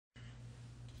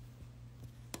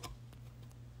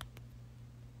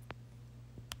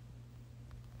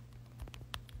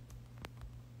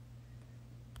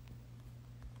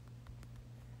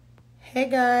Hey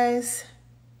guys.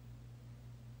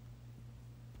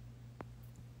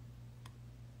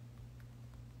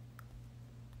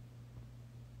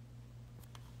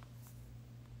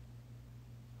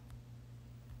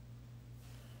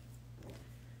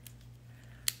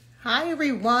 Hi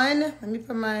everyone. Let me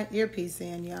put my earpiece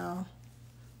in, y'all.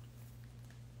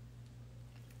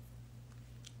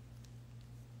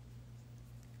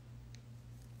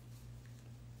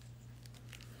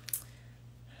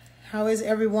 How is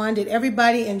everyone? Did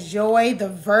everybody enjoy the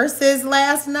verses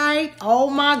last night? Oh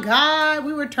my God,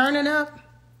 we were turning up.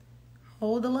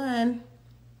 Hold the line.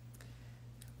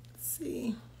 Let's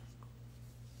see.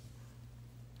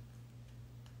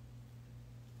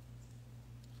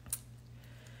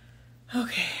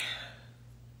 Okay.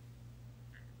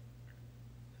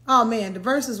 Oh man, the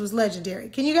verses was legendary.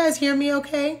 Can you guys hear me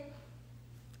okay?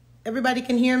 Everybody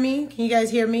can hear me? Can you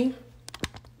guys hear me?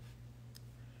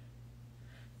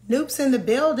 Noop's in the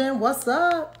building. What's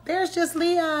up? There's just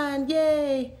Leon.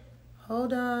 Yay.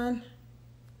 Hold on.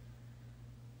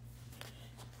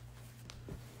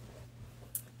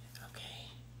 Okay.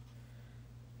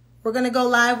 We're going to go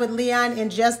live with Leon in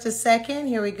just a second.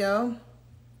 Here we go.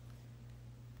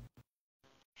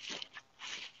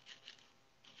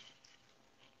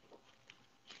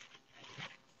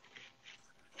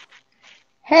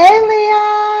 Hey,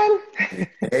 Leon.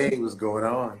 Hey, what's going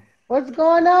on? What's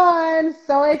going on?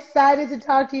 So excited to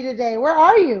talk to you today. Where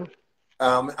are you?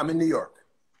 I'm in New York.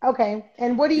 Okay.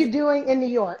 And what are Yeah. you doing in New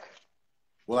York?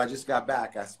 Well, I just got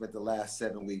back. I spent the last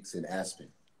 7 weeks in Aspen.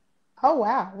 Oh,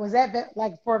 wow. Was that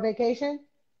like for a vacation?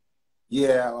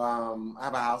 Yeah, I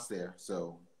have a house there,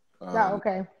 so Oh, um,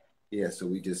 okay. yeah, so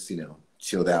we just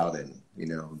chilled out and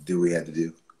do what we had to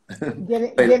do.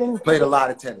 Getting, played getting, played a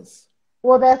lot of tennis.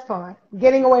 well, that's fine.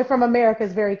 Getting away from America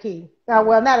is very key.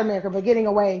 Well, not America, but getting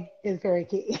away is very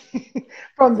key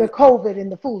from the Yeah, COVID and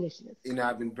the foolishness.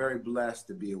 I've been very blessed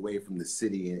to be away from the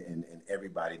city and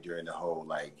everybody during the whole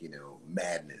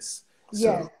madness.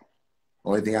 Yes. So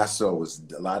only thing I saw was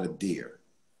a lot of deer.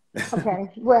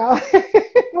 Okay. Well,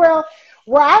 well,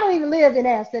 well, I don't even live in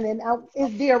Aspen, and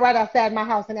it's deer right outside my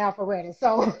house in Alpharetta.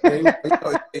 So,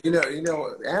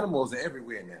 Animals are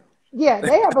everywhere now. yeah,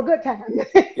 they have a good time. Yeah,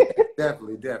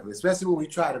 definitely, definitely. Especially when we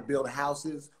try to build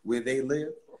houses where they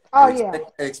live Oh, and yeah.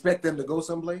 expect them to go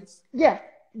someplace. Yeah.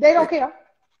 They Eh, don't care.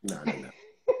 No, no,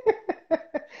 no.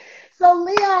 So,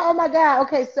 Leon, oh my God.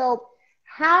 Okay. So,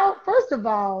 first of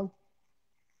all,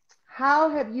 how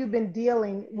have you been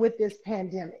dealing with this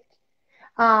pandemic?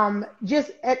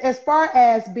 Just as far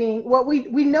as being, well,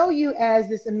 we know you as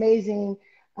this amazing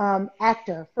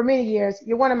actor for many years.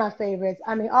 You're one of my favorites.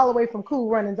 I mean, all the way from Cool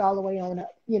Runnings all the way on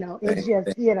up. It's Thank,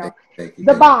 just, thank, thank, thank you,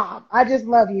 the thank you. bomb. I just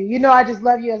love you. I just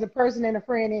love you as a person and a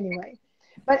friend anyway.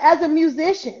 But as a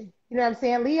musician, you know what I'm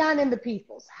saying? Leon and the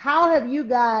Peoples, how have you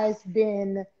guys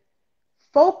been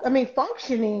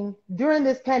functioning during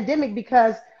this pandemic?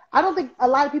 Because I don't think a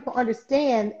lot of people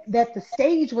understand that the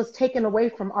stage was taken away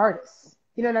from artists.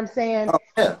 You know what I'm saying? Oh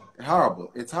yeah,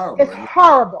 horrible. It's horrible. It's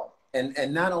horrible.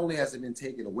 And not only has it been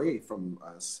taken away from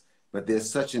us, but there's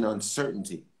such an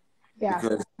uncertainty Yeah.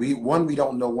 because we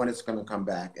don't know when it's going to come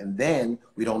back, and then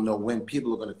we don't know when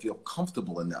people are going to feel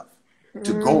comfortable enough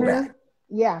to go Hmm. back.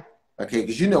 Yeah. Okay,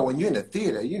 because when you're in the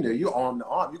theater, you're arm to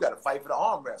arm. You got to fight for the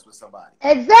armrest with somebody.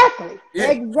 Exactly. Yeah.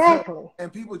 So, Exactly.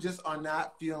 and people just are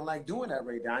not feeling like doing that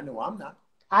right now. I know I'm not.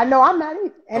 I know I'm not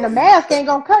either. And So the mask ain't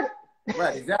gonna cut it.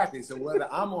 right, exactly. So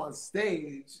whether I'm on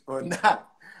stage or not,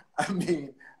 I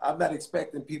mean, I'm not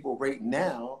expecting people right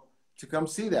now to come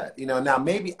see that. Now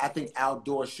maybe I think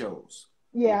outdoor shows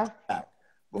will Yeah. come back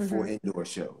before Hmm. indoor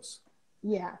shows.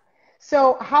 Yeah.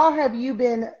 So how have you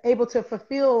been able to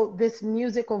fulfill this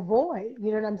musical void?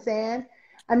 You know what I'm saying?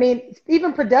 I mean,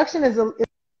 even production is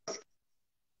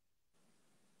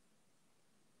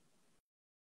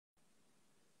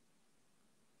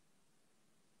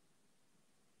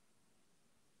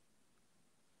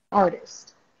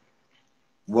artist.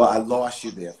 Well, I lost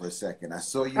you there for a second. I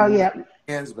saw you Oh moving yeah. your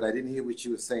hands, but I didn't hear what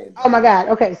you were saying Oh though. my God.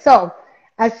 Okay. So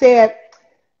I said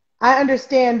I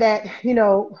understand that,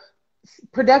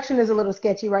 production is a little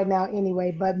sketchy right now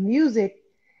anyway, but music,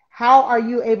 how are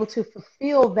you able to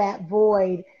fulfill that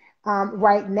void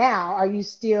right now? Are you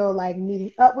still like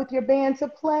meeting up with your band to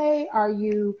play? Are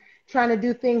you trying to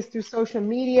do things through social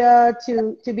media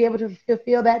to be able to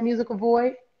fulfill that musical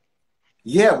void?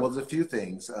 Yeah, well, there's a few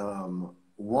things.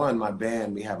 One, my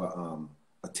band, we have a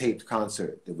taped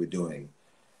concert that we're doing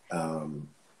um,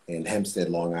 in Hempstead,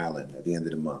 Long Island, at the end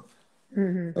of the month.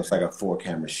 Hmm. So it's like a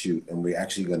four-camera shoot, and we're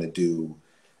actually going to do,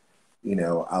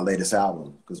 our latest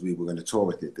album because we were going to tour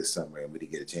with it this summer, and we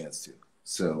didn't get a chance to.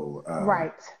 So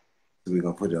Right. So we're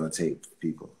gonna put it on tape for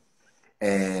people.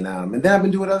 And then I've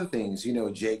been doing other things, you know,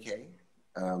 JK,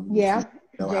 which Yeah,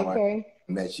 you know how I JK.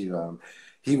 met you.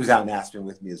 He was out in Aspen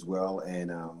with me as well,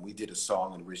 and we did a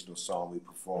song, an original song we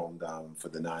performed for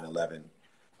the 9/11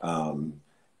 um,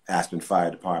 Aspen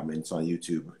Fire Department. It's on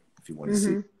YouTube if you want to see.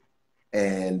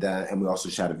 Mm-hmm. And we also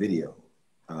shot a video,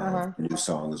 Uh-huh. a new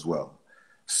song as well.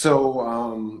 So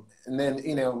and then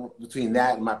you know between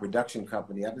that and my production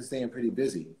company, I've been staying pretty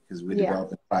busy because we're Yeah.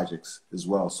 developing projects as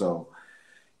well. So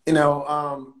you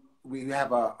know, we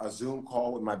have a Zoom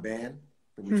call with my band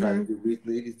that we try to Mm-hmm. do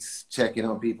weekly. It's check in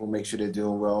on people, make sure they're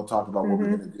doing well, talk about what we're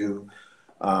Mm-hmm. going to do.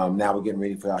 Now we're getting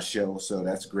ready for our show, so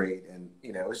that's great. And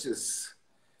you know, it's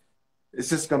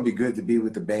just going to be good to be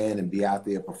with the band and be out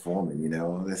there performing. You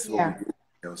know, that's what we Yeah. do.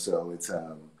 You know, so it's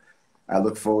I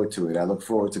look forward to it. I look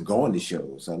forward to going to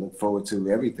shows. I look forward to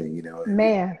everything. You know,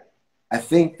 Man. I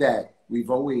think that we've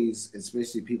always,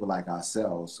 especially people like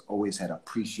ourselves, always had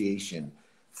appreciation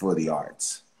for the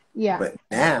arts. Yeah. But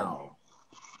now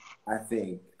I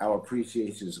think our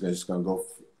appreciation is just going to go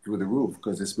through the roof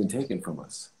because it's been taken from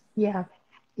us. Yeah.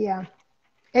 Yeah.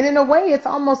 And in a way, it's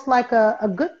almost like a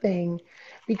good thing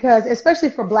because, especially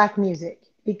for Black music,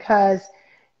 because,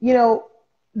 you know,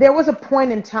 there was a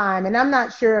point in time, and I'm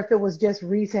not sure if it was just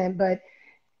recent, but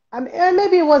and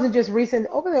maybe it wasn't just recent.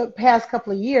 Over the past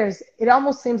couple of years, it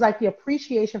almost seems like the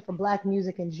appreciation for Black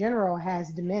music in general has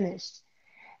diminished.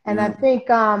 And I Mm-hmm.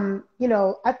 think, you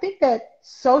know, I think that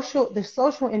the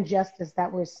social injustice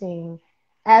that we're seeing,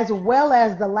 as well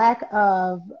as the lack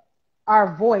of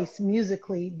our voice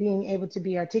musically being able to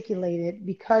be articulated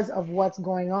because of what's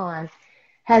going on,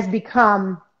 has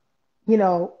become, you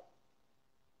know,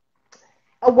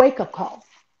 a wake up call,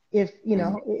 if you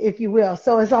Mm-hmm. know, if you will.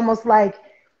 So it's almost like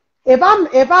if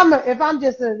I'm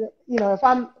just a, you know, if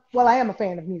I'm, well, I am a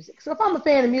fan of music. So if I'm a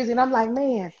fan of music and I'm like,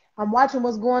 man, I'm watching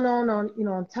what's going on, you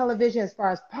know, on television as far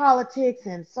as politics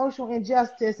and social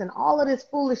injustice and all of this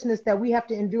foolishness that we have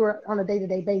to endure on a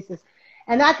day-to-day basis.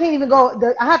 And I can't even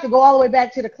I have to go all the way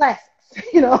back to the classics.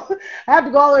 You know, I have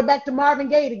to go all the way back to Marvin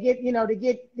Gaye to get, you know, to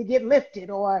get lifted,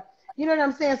 or, you know what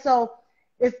I'm saying? So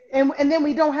and then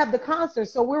we don't have the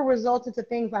concerts. So we're resulting to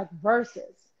things like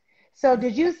verses. So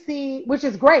did you see, which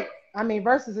is great. I mean,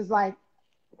 versus is like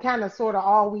kind of sort of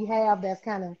all we have that's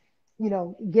kind of, you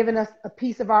know, giving us a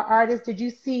piece of our artists. Did you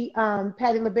see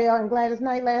Patti LaBelle and Gladys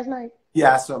Knight last night?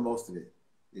 Yeah, I saw most of it.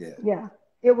 Yeah. Yeah,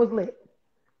 it was lit.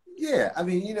 Yeah. I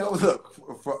mean, you know, look,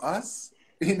 for us,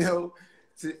 you know,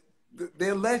 to,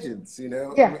 they're legends, you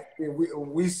know. Yeah.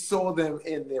 We saw them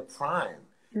in their prime,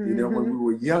 you know, when Mm-hmm.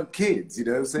 we were young kids, you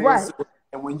know what I'm saying? Right. So,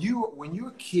 and when you're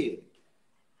a kid,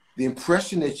 the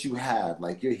impression that you have,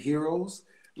 like your heroes,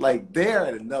 like they're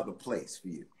at another place for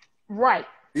you. Right.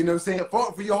 You know what I'm saying?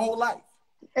 For your whole life.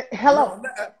 You Hello. know,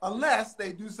 unless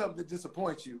they do something to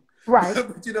disappoint you. Right.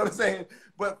 But you know what I'm saying?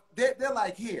 But they're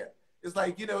like here. It's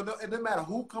like, you know, it doesn't matter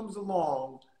who comes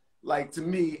along. Like to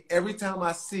me, every time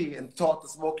I see and talk to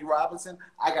Smokey Robinson,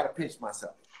 I gotta pinch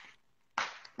myself.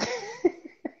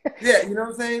 Yeah, you know what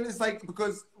I'm saying? It's like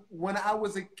because when I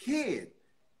was a kid,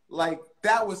 like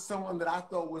that was someone that I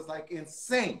thought was like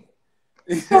insane.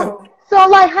 You So, know? so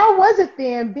like, how was it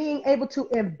then being able to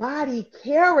embody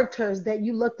characters that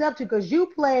you looked up to? Because you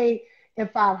played in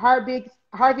Five Harveys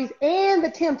and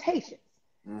the Temptations.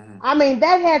 Mm-hmm. I mean,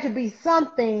 that had to be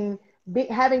something,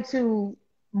 having to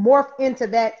morph into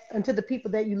that, into the people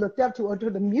that you looked up to, or to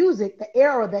the music, the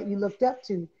era that you looked up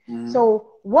to. Mm-hmm. So,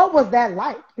 what was that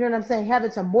like? You know what I'm saying?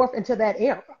 Having to morph into that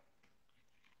era.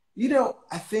 You know,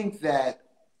 I think that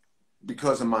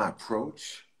because of my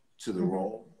approach to the Mm-hmm.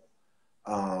 role,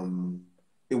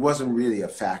 it wasn't really a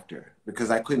factor because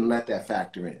I couldn't let that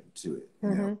factor into it, you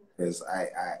know, Mm-hmm. because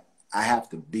I have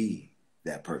to be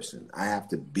that person. I have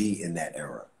to be in that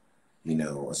era, you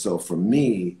know. So for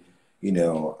me, you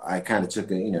know, I kind of took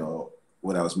a, you know,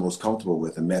 what I was most comfortable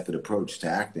with, a method approach to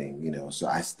acting, you know. So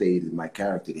I stayed in my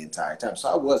character the entire time. So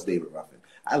I was David Ruffin.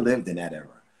 I lived in that era.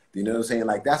 You know what I'm saying?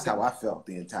 Like that's how I felt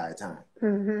the entire time.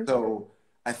 Mm-hmm. So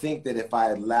I think that if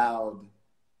I allowed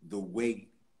the weight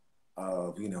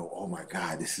of, you know, oh my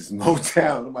God, this is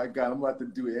Motown. Oh my God, I'm about to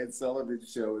do Ed Sullivan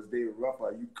show as David Ruffin.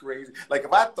 Are you crazy? Like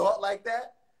if I thought like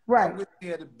that, I Right. wouldn't be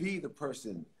able to be the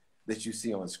person that you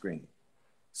see on screen.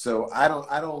 So I don't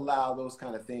allow those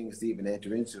kind of things to even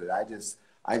enter into it. I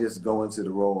just go into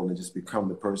the role and just become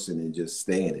the person and just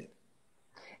stay in it.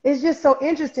 It's just so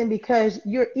interesting because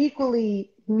you're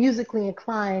equally musically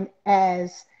inclined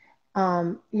as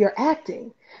your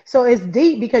acting. So it's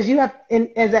deep because you have,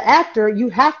 as an actor, you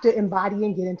have to embody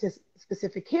and get into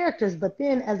specific characters. But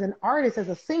then as an artist, as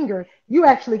a singer, you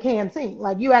actually can sing.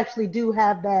 Like you actually do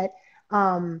have that,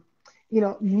 um,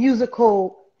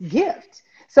 musical gift.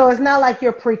 So it's not like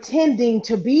you're pretending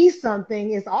to be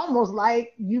something. It's almost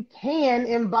like you can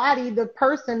embody the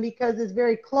person because it's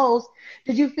very close.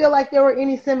 Did you feel like there were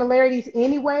any similarities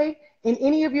anyway in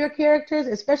any of your characters,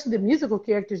 especially the musical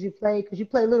characters you play, because you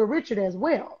play Little Richard as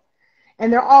well?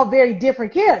 And they're all very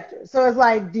different characters. So it's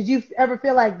like, did you ever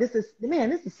feel like this is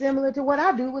similar to what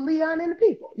I do with Leon and the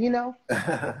People, No,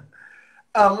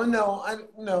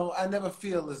 I never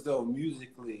feel as though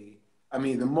musically, I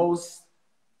mean, the most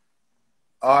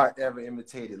art ever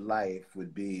imitated life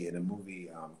would be in a movie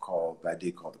called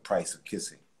The Price of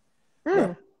Kissing.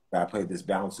 Mm. I played this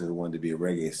bouncer who wanted to be a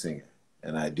reggae singer.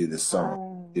 And I do this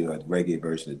song, do a reggae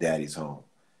version of Daddy's Home.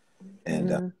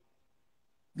 And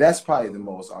that's probably the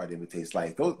most art imitates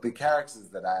life. The characters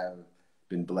that I've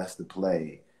been blessed to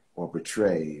play or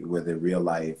portray, whether real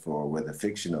life or whether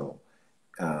fictional,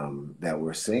 that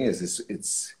we're singers,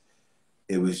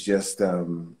 it was just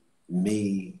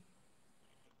me,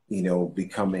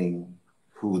 becoming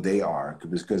who they are.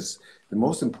 Because the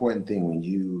most important thing when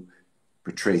you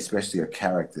portray, especially a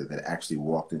character that actually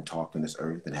walked and talked on this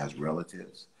earth and has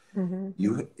relatives,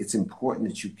 it's important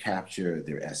that you capture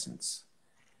their essence.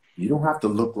 You don't have to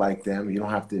look like them. You don't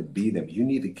have to be them. You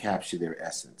need to capture their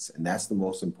essence. And that's the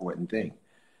most important thing,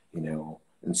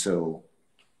 And so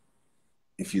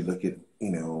if you look at,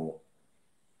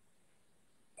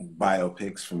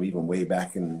 biopics from even way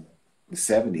back in the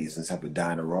 70s and stuff with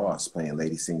Diana Ross playing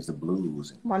Lady Sings the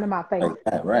Blues. One of my favorites.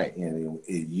 Like that, right. And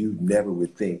you never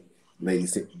would think,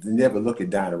 never look at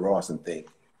Diana Ross and think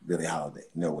Billie Holiday.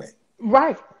 No way.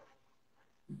 Right.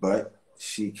 But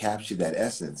she captured that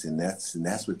essence, and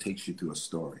that's what takes you through a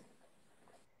story.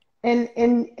 And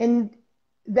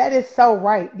that is so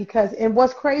right, because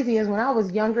what's crazy is when I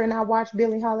was younger and I watched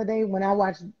Billie Holiday, when I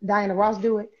watched Diana Ross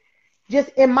do it,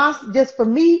 just for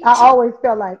me, I always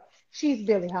felt like she's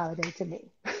Billie Holiday to me.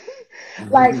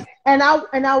 Like, and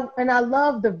I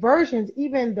love the versions,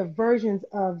 even the versions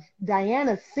of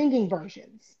Diana's singing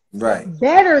versions, right,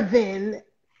 better than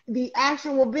the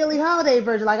actual Billie Holiday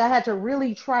version. Like, I had to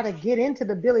really try to get into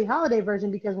the Billie Holiday version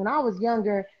because when I was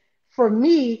younger, for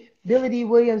me, Billy Dee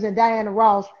Williams and Diana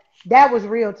Ross, that was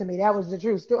real to me. That was the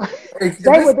true story.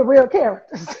 They were the real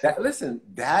characters.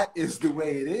 That is the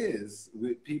way it is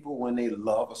with people when they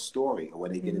love a story or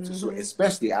when they get into a story,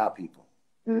 especially our people.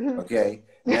 Okay?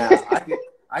 Now,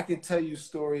 I can tell you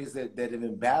stories that have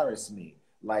embarrassed me.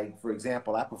 Like, for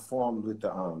example, I performed with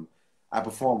the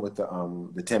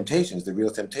Temptations, the Real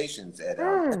Temptations at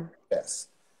Fest,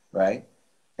 right?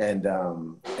 And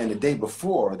the day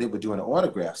before, they were doing an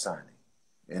autograph signing.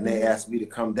 And they asked me to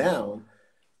come down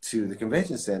to the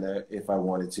convention center if I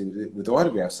wanted to with the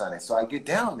autograph signing. So I get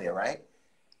down there, right?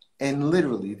 And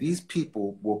literally, these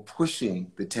people were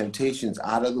pushing the Temptations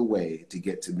out of the way to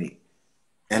get to me.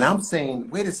 And I'm saying,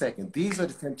 wait a second, these are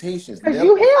the Temptations.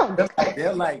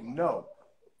 They're like, no,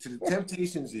 to the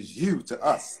Temptations is you, to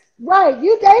us. Right,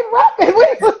 you Dave Ruffin.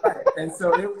 And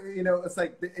so, it's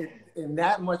like in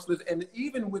that much, and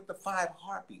even with the Five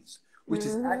Heartbeats, which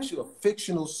is actually a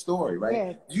fictional story, right?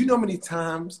 Yeah. You know how many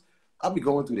times I'll be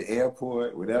going through the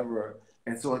airport, whatever,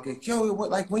 and so I get, yo,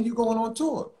 when you going on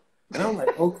tour? And I'm like,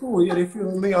 oh, cool, yeah, they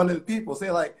feeling Leon and the People. So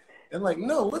they're like,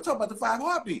 no, we're talking about the Five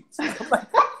Heartbeats. I'm like,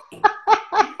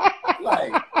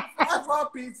 Five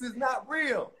Heartbeats is not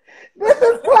real. This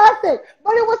is classic.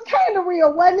 But it was kind of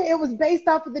real, wasn't it? It was based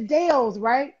off of the Dales,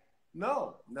 right?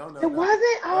 No. It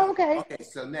wasn't? Oh, okay. Okay,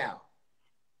 so now,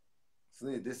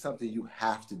 Selena, there's something you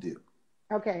have to do.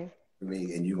 Okay. For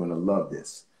me, and you're going to love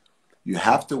this. You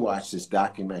have to watch this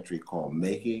documentary called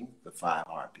Making the Five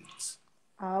Heartbeats.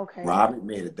 Oh, okay. Robert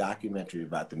made a documentary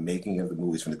about the making of the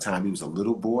movies from the time he was a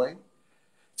little boy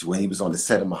to when he was on the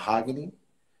set of Mahogany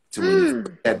to when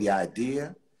he had the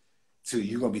idea to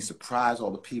you're going to be surprised all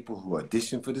the people who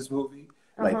auditioned for this movie.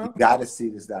 Like, you got to see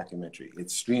this documentary.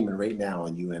 It's streaming right now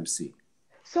on UMC.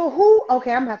 So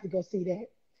okay, I'm going to have to go see that.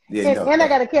 Yeah, and I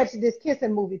got to catch this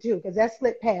kissing movie too, because that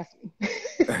slipped past me.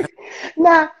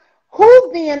 Now,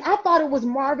 who then? I thought it was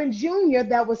Marvin Jr.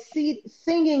 that was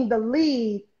singing the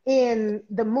lead in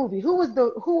the movie. Who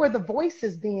were the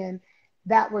voices then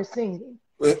that were singing?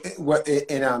 What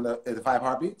in the Five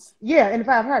Heartbeats? Yeah, in the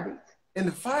Five Heartbeats. In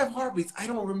the Five Heartbeats, I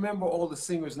don't remember all the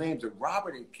singers' names. But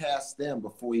Robert had cast them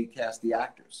before he cast the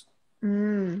actors,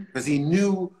 because he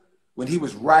knew when he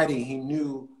was writing, he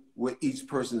knew what each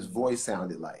person's voice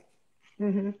sounded like.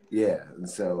 Yeah, and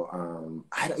so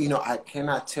I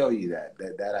cannot tell you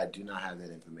that I do not have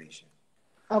that information.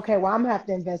 Okay, well, I'm gonna have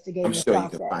to investigate. I'm sure you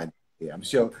can find it. Yeah, I'm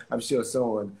sure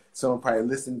someone probably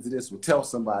listening to this will tell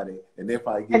somebody, and they're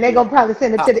probably gonna probably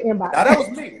send it to the inbox. Now, that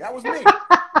was me.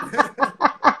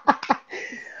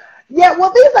 Yeah, Yeah,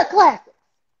 well, these are classics.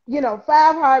 You know,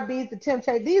 Five Heartbeats, The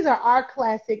Temptation. These are our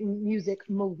classic music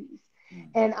movies.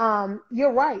 And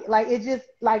you're right. Like it just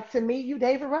like to me, you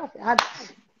David Ruffin.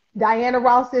 Diana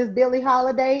Ross is Billie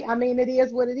Holiday. I mean, it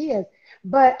is what it is.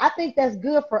 But I think that's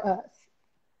good for us.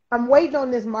 I'm waiting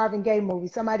on this Marvin Gaye movie.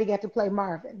 Somebody got to play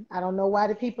Marvin. I don't know why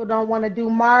the people don't want to do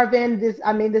Marvin.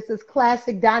 I mean, this is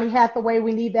classic. Donny Hathaway.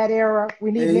 We need that era.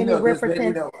 We need Yeah, Minnie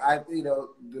Riperton.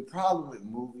 the problem with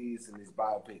movies and these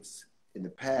biopics in the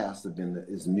past have been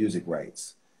is music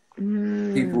rights.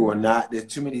 People are not. There's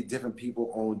too many different people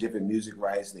own different music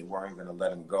rights, and they weren't going to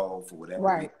let them go for whatever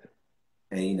reason. Right.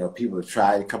 And people have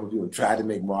tried. A couple of people have tried to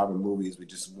make Marvin movies with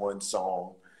just one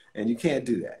song, and you can't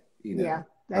do that. Yeah,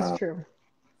 that's true.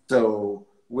 So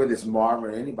whether it's Marvin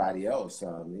or anybody else,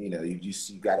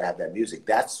 you got to have that music.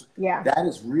 That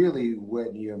is really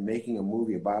when you're making a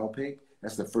movie, a biopic.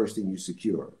 That's the first thing you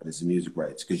secure is the music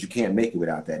rights because you can't make it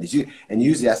without that. And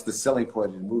usually that's the selling point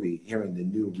of the movie, hearing the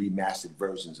new remastered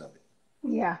versions of it.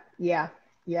 Yeah.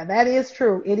 That is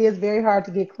true. It is very hard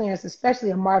to get clearance, especially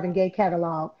a Marvin Gaye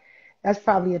catalog. That's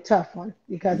probably a tough one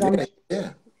because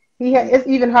it's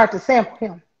even hard to sample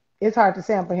him. It's hard to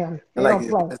sample him. They don't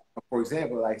play. For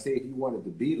example, like say if you wanted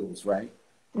the Beatles, right?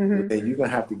 Then you're gonna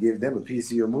have to give them a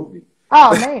piece of your movie.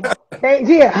 Oh man,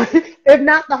 if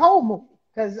not the whole movie,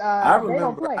 because they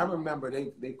don't play. I remember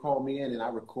they called me in and I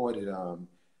recorded a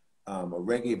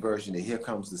reggae version of "Here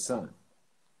Comes the Sun"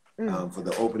 for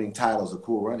the opening titles of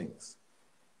Cool Runnings,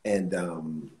 and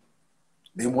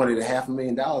they wanted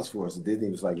 $500,000 for us, and Disney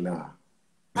was like, "Nah."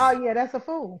 Oh yeah, that's a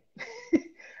fool.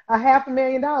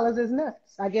 $500,000 is nuts.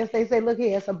 I guess they say, look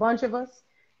here, it's a bunch of us.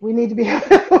 We need to be.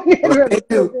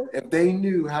 If they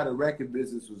knew how the record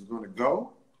business was going to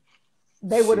go,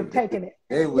 they would have taken it.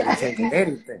 They would have taken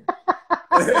anything.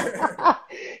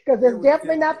 Because it's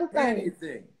definitely not the same.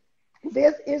 Anything.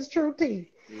 This is true tea.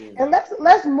 Yeah. And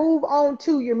let's move on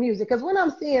to your music. Because what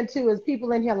I'm seeing too is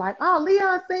people in here like, oh,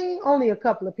 Leon sing? Only a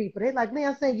couple of people. They like,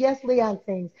 Leon sing? Yes, Leon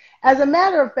sings. As a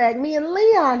matter of fact, me and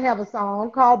Leon have a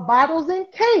song called Bottles and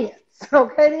Cans.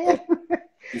 Okay then?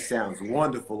 He sounds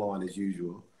wonderful on as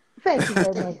usual. Thank you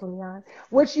very much, Leon.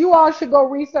 Which you all should go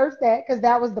research that because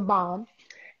that was the bomb.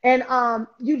 And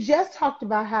you just talked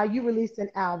about how you released an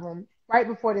album right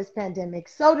before this pandemic.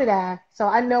 So did I. So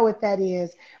I know what that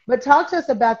is. But talk to us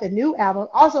about the new album.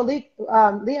 Also,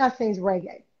 Leon sings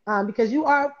reggae because you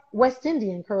are West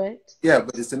Indian, correct? Yeah,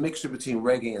 but it's a mixture between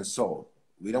reggae and soul.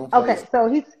 We don't play. Okay, so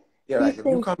he's. Yeah, like if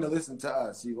you come to listen to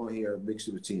us, you're going to hear a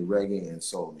mixture between reggae and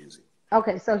soul music.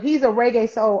 Okay, so he's a reggae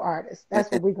soul artist. That's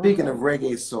what we're going to Speaking of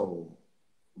reggae soul,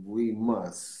 we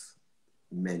must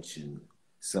mention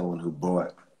someone who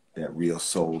brought that real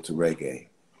soul to reggae,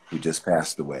 who just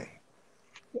passed away.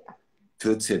 Yeah.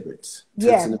 Toots Hibbert.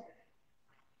 Yeah.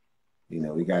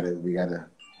 We gotta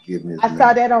give him his name.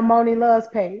 Saw that on Moni Love's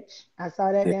page. I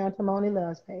saw that down to Moni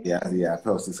Love's page. Yeah, I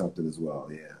posted something as well.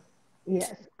 Yeah.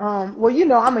 Yes.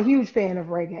 Well, I'm a huge fan of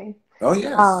reggae. Oh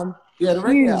yes. Yeah, the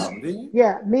reggae album, didn't you?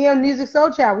 Yeah, me and Music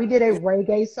Soul Child, we did a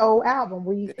reggae soul album.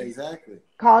 Exactly.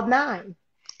 Called Nine.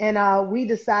 And we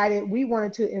decided we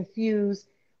wanted to infuse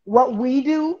what we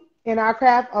do in our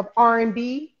craft of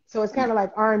R&B. So it's kind of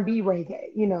like R&B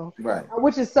reggae, Right.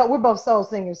 Which is we're both soul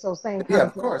singers, so same concept. Yeah,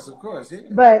 of course. Yeah.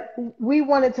 But we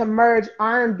wanted to merge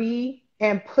R&B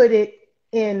and put it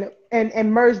in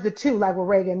and merge the two like with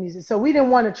reggae music. So we didn't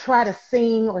want to try to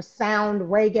sing or sound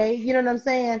reggae. You know what I'm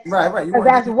saying? Right.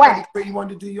 That's whack. You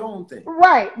wanted to do your own thing.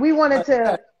 Right. We wanted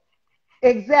to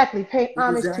pay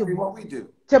homage to what we do.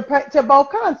 To both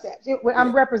concepts.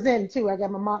 I'm representing too. I got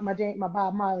my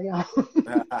Bob Marley on.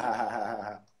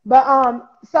 But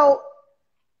so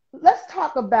let's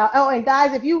talk about. Oh, and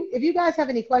guys, if you guys have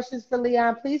any questions for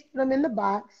Leon, please put them in the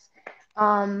box.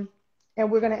 And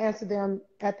we're going to answer them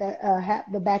at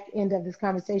the back end of this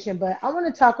conversation. But I want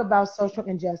to talk about social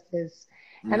injustice.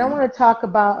 And I want to talk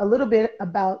a little bit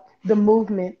about the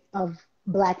movement of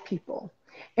Black people.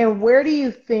 And where do you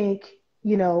think,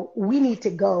 we need to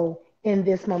go in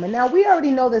this moment? Now, we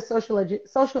already know that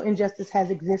social injustice has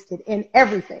existed in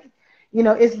everything.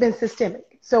 It's been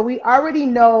systemic. So we already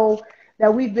know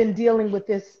that we've been dealing with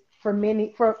this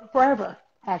forever,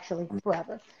 actually,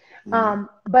 forever.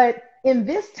 But in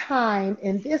this time,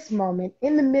 in this moment,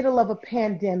 in the middle of a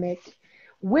pandemic,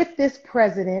 with this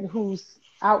president who's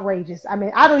outrageous. I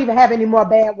mean, I don't even have any more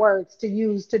bad words to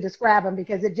use to describe him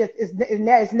because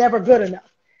it's never good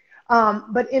enough.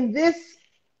 But in this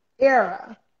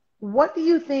era, what do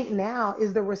you think now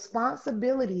is the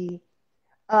responsibility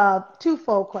of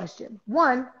twofold question?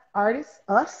 One, artists,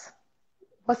 us,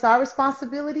 what's our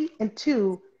responsibility? And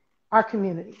two, our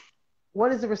community.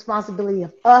 what is the responsibility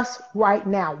of us right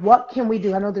now? What can we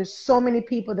do? I know there's so many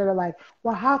people that are like,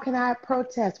 well, how can I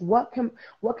protest? What can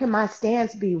my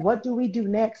stance be? What do we do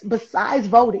next besides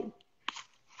voting,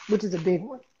 which is a big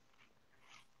one?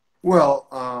 Well,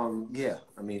 yeah,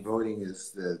 I mean, voting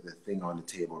is the thing on the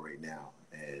table right now,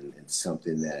 and it's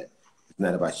something that it's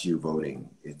not about you voting.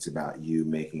 It's about you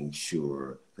making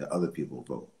sure that other people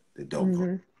vote that don't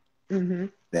vote. Mm-hmm. Mm-hmm.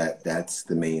 That's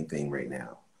the main thing right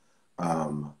now.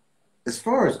 Um, as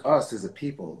far as us as a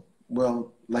people,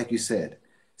 well, like you said,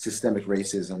 systemic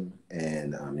racism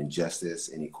and injustice,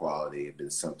 inequality have been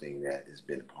something that has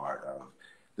been a part of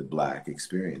the Black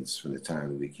experience from the time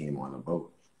that we came on a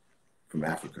boat from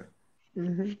Africa.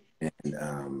 Mm-hmm.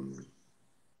 And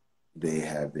they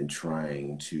have been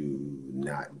trying to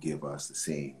not give us the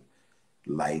same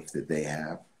life that they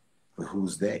have, but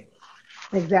who's they?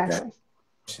 That's Exactly. the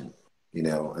question, you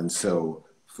know. And so,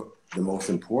 the most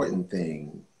important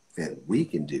thing that we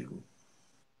can do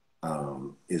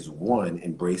is one,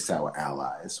 embrace our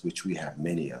allies, which we have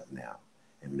many of now.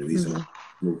 And the reason why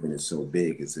Mm-hmm. the movement is so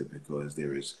big is that because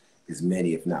there is as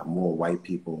many, if not more, white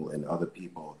people and other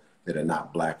people that are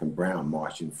not Black and brown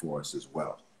marching for us as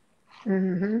well.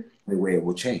 Mm-hmm. The way it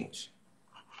will change.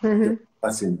 Mm-hmm.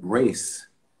 Let's embrace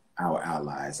our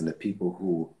allies and the people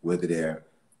who, whether they're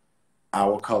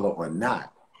our color or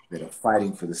not, that are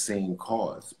fighting for the same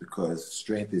cause, because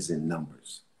strength is in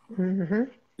numbers. Mm-hmm.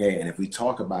 Okay, and if we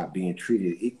talk about being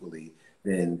treated equally,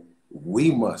 then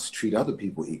we must treat other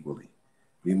people equally.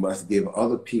 We must give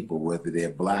other people, whether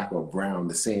they're Black or brown,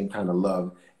 the same kind of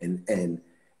love and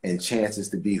chances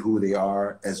to be who they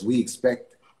are as we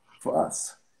expect for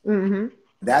us. Mm-hmm.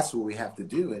 That's what we have to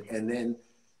do. And then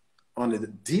on a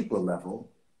deeper level,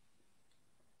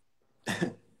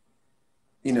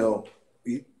 you know,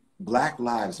 Black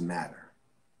Lives Matter.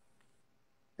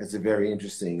 That's a very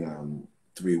interesting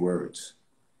 3 words,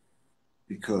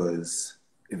 because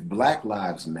if Black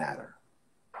lives matter,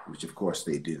 which of course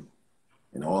they do,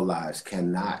 and all lives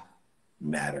cannot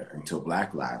matter until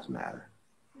Black lives matter.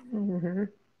 Mm-hmm.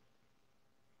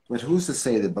 But who's to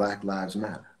say that Black lives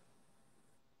matter?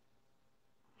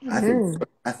 Mm-hmm.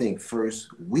 I think first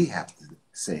we have to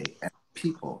say as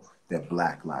people that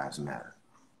Black lives matter.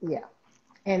 Yeah.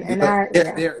 And Because I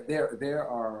yeah. there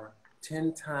are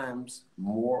 10 times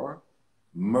more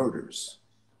murders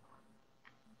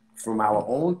from our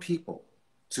own people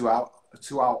to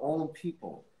our own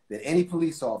people than any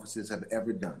police officers have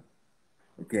ever done.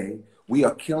 Okay? We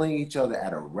are killing each other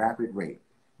at a rapid rate.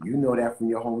 You know that from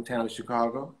your hometown of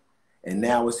Chicago, and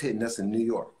now it's hitting us in New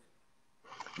York.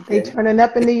 They Okay? turning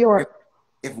up in New If, York.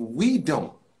 if we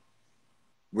don't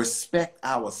respect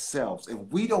ourselves, if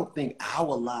we don't think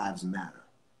our lives matter,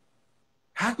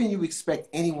 how can you expect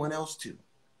anyone else to?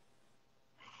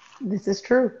 This is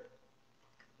true.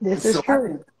 And This is so I true.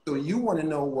 think, so you want to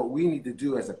know what we need to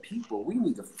do as a people, we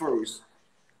need to first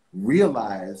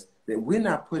realize that we're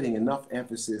not putting enough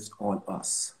emphasis on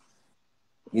us.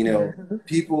 You know, Mm-hmm.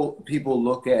 people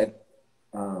look at,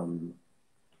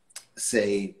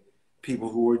 say, people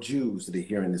who are Jews that are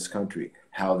here in this country,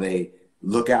 how they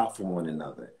look out for one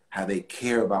another, how they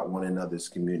care about one another's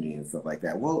community and stuff like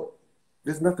that. Well,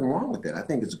 there's nothing wrong with that. I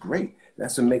think it's great.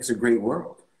 That's what makes a great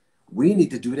world. We need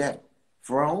to do that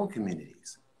for our own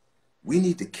communities. We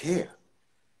need to care.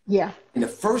 Yeah. And the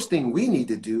first thing we need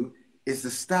to do is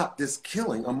to stop this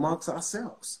killing amongst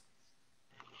ourselves.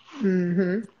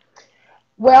 Mm-hmm.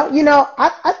 Well,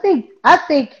 I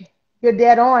think you're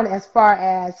dead on as far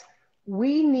as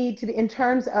we need to be in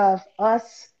terms of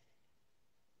us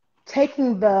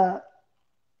taking the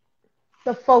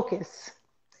focus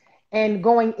and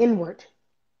going inward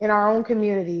in our own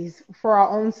communities for our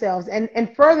own selves.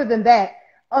 And further than that,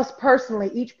 us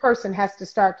personally, each person has to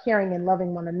start caring and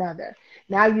loving one another.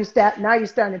 Now you're starting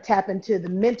to tap into the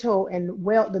mental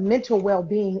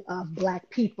well-being of Black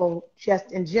people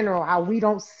just in general, how we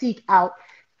don't seek out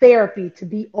therapy to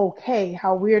be okay,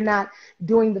 how we're not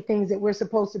doing the things that we're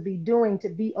supposed to be doing to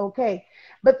be okay.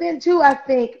 But then too, I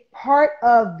think part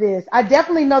of this, I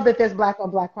definitely know that there's Black on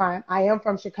Black crime. I am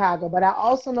from Chicago, but I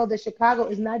also know that Chicago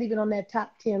is not even on that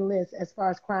top 10 list as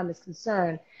far as crime is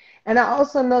concerned. And I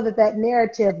also know that that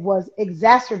narrative was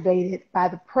exacerbated by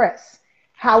the press.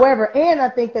 However, and I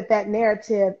think that that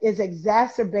narrative is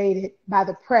exacerbated by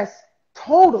the press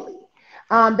totally.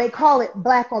 They call it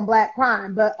Black on Black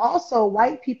crime, but also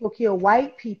white people kill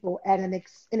white people at an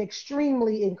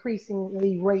extremely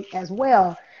increasingly rate as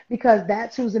well, because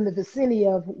that's who's in the vicinity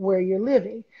of where you're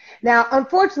living. Now,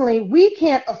 unfortunately, we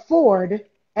can't afford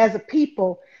as a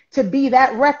people to be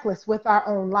that reckless with our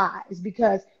own lives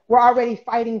because we're already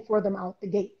fighting for them out the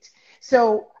gate.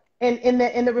 So, in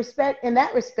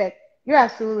that respect, You're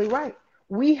absolutely right.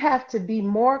 We have to be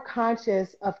more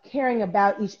conscious of caring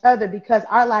about each other because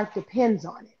our life depends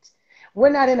on it. We're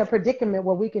not in a predicament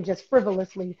where we can just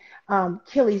frivolously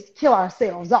kill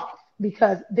ourselves off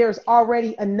because there's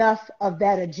already enough of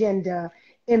that agenda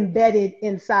embedded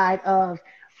inside of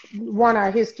one,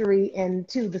 our history, and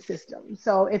two, the system.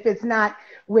 So if it's not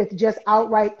with just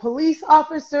outright police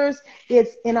officers,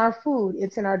 it's in our food,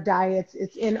 it's in our diets,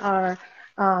 it's in our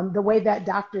the way that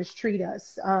doctors treat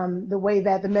us, the way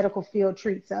that the medical field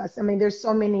treats us. I mean, there's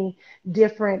so many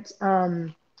different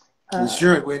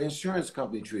Insurance, way the insurance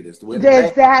company treat us, the way the bank.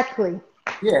 exactly.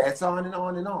 Yeah, it's on and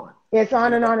on and on. It's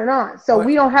on You and know, on and on. So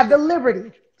we but don't have the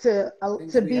liberty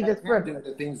things to we be this can't do frivolous.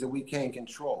 the things that we can't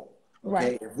control.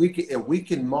 Right. Okay, if we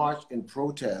can march and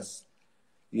protest,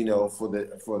 for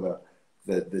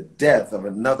the death of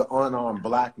another unarmed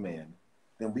black man,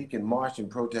 then we can march and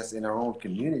protest in our own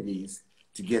communities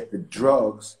to get the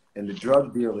drugs and the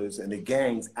drug dealers and the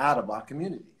gangs out of our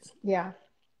communities. Yeah.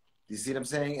 You see what I'm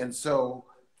saying? And so,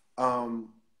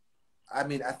 I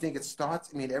mean, I think it starts.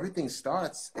 I mean, everything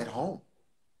starts at home.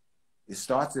 It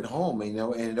starts at home, and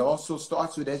it also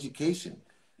starts with education.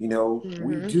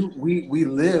 Hmm. We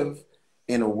live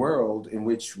in a world in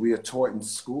which we are taught in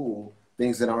school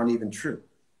things that aren't even true.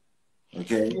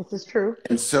 Okay, This is true.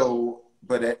 and so,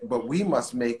 but we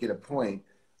must make it a point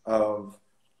of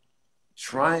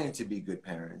trying to be good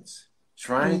parents,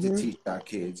 trying to Hmm. teach our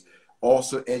kids,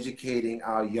 also educating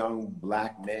our young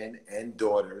black men and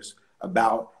daughters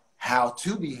about how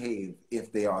to behave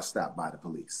if they are stopped by the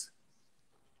police,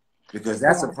 because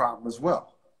that's a Yeah. problem as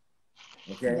well.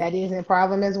 Okay. That is a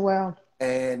problem as well.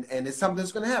 And it's something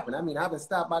that's going to happen. I mean, I've been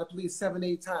stopped by the police 7,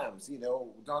 8 times,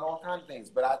 done all kinds of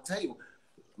things. But I tell you,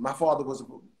 my father was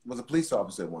a police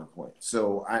officer at one point,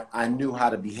 so I knew how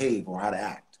to behave or how to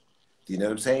act. Do you know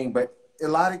what I'm saying? But a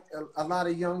lot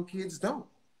of young kids don't.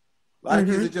 A lot of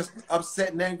kids Hmm. are just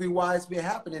upset and angry why it's been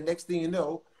happening. Next thing you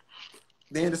know,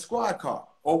 they're in the squad car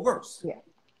or worse, Yeah.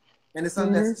 and it's Hmm.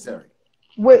 unnecessary.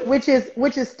 Which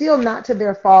is still not to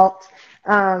their fault.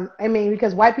 I mean,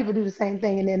 because white people do the same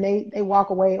thing, and then they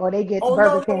walk away or they get Oh Burger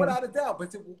no, no, King. without a doubt.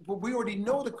 But we already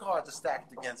know the cards are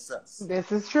stacked against us.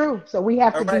 This is true. So we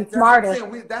have All to be right, that's what I'm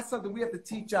smarter. saying. That's something we have to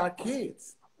teach our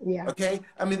kids. Yeah. Okay,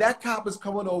 I mean that cop is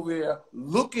coming over here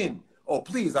looking. Oh,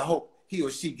 please, I hope he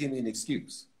or she give me an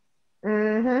excuse.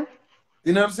 Hmm.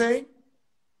 You know what I'm saying?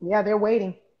 Yeah, they're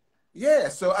waiting. Yeah.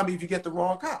 So I mean, if you get the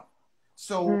wrong cop,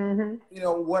 so Hmm.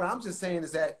 what I'm just saying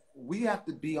is that we have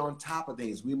to be on top of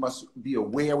things. We must be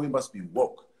aware. We must be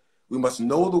woke. We must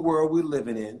know the world we're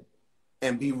living in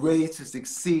and be ready to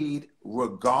succeed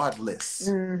regardless.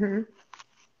 Hmm.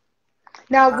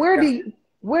 Now, I,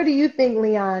 where do you think,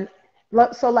 Leon?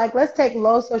 So, like, let's take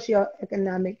low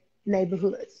socioeconomic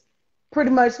neighborhoods,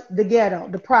 pretty much the ghetto,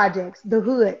 the projects, the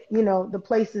hood. The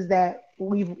places that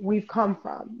we've come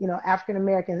from. African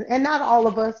Americans, and not all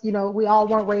of us. We all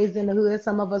weren't raised in the hood.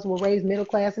 Some of us were raised middle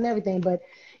class and everything. But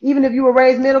even if you were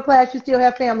raised middle class, you still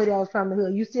have family that was from the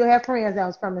hood. You still have friends that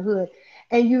was from the hood,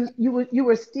 and you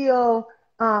were still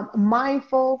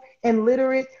mindful and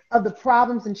literate of the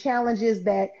problems and challenges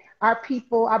that our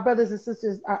people, our brothers and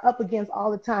sisters are up against all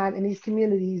the time in these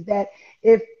communities that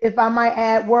if I might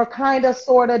add, were kind of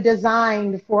sort of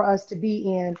designed for us to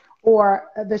be in, or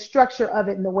the structure of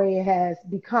it and the way it has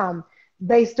become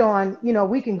based on,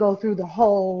 we can go through the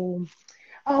whole,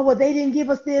 oh, well, they didn't give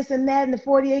us this and that and the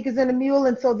 40 acres and a mule.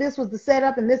 And so this was the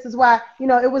setup. And this is why,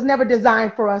 it was never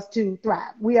designed for us to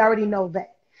thrive. We already know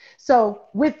that. So,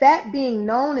 with that being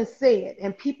known and said,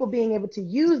 and people being able to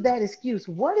use that excuse,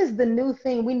 what is the new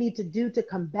thing we need to do to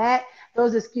combat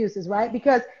those excuses, right?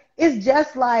 Because it's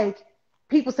just like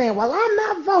people saying, well, I'm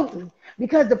not voting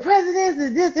because the president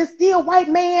is this, it's still white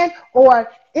man, or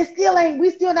we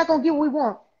still not going to get what we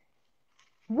want.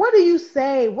 What do you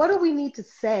say? What do we need to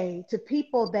say to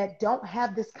people that don't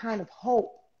have this kind of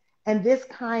hope and this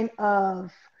kind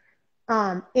of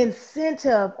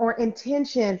incentive or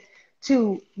intention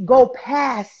to go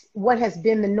past what has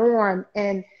been the norm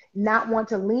and not want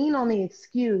to lean on the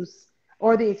excuse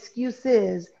or the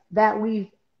excuses that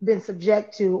we've been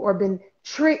subject to or been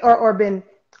or been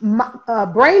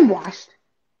brainwashed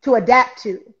to adapt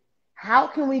to? How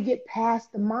can we get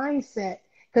past the mindset?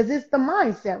 Because it's the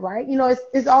mindset, right?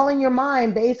 It's all in your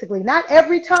mind, basically. Not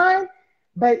every time,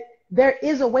 but there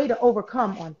is a way to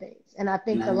overcome on things. And I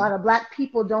think a lot Mhm. of Black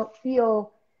people don't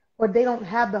feel, or they don't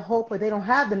have the hope, or they don't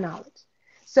have the knowledge.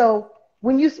 So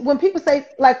when people say,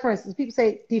 like for instance, people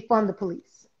say defund the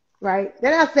police, right?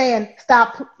 They're not saying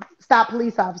stop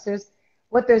police officers.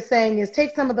 What they're saying is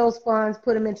take some of those funds,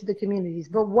 put them into the communities.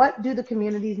 But what do the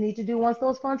communities need to do once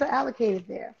those funds are allocated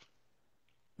there?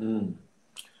 Mm.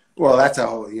 Well, that's a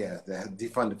whole, yeah,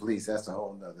 defund the police. That's a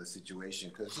whole nother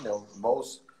situation because, you know,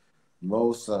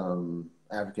 most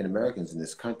African Americans in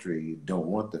this country don't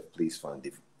want the police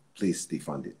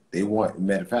defunded. They want,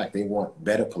 matter of fact, they want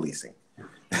better policing.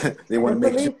 They want to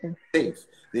make sure it's safe.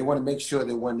 They want to make sure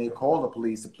that when they call the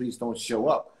police don't show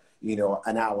up, you know,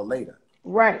 an hour later.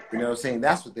 Right. You know what I'm saying?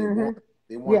 That's what they want.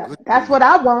 They want Yeah, good that's police. what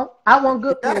I want. I want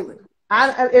good Exactly. police.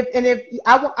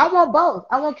 I want both.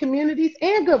 I want communities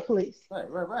and good police.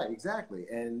 Right, exactly.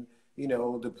 And you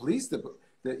know, the police, the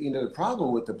you know, the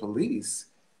problem with the police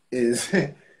is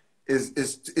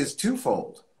is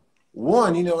twofold.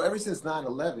 One, you know, ever since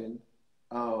 9/11,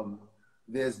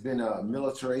 there's been a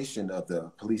militarization of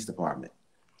the police department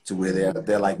to where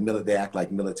they're like they act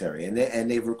like military, and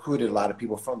they've recruited a lot of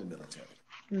people from the military.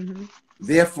 Mm-hmm.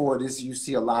 Therefore, you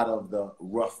see a lot of the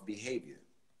rough behavior.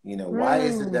 You know, why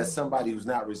is it that somebody who's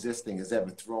not resisting is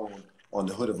ever thrown on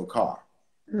the hood of a car?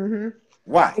 Mm-hmm.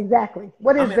 Why? Exactly.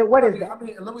 What is that? I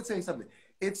mean, let me tell you something.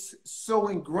 It's so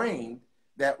ingrained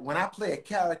that when I play a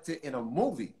character in a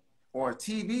movie or a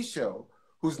TV show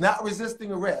who's not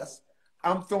resisting arrest,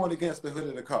 I'm thrown against the hood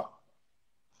of the car.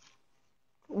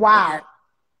 Wow. Okay?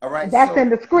 All right. That's in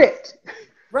the script.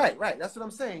 Right. That's what I'm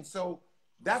saying. So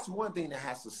that's one thing that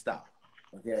has to stop.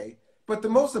 Okay. But the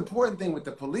most important thing with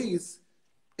the police,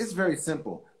 it's very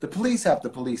simple. The police have to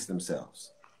police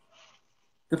themselves.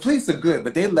 The police are good,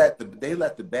 but they let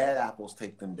the bad apples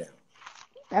take them down.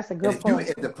 That's a good point.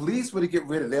 If the police were to get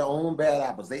rid of their own bad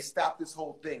apples, they stop this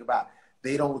whole thing about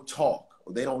they don't talk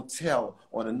or they don't tell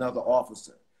on another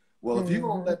officer. Well, if you're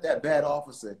going to let that bad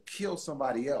officer kill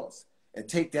somebody else and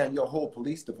take down your whole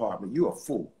police department, you're a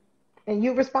fool. And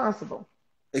you're responsible.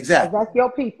 Exactly. That's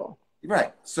your people.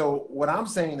 Right. So what I'm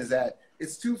saying is that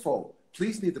it's twofold.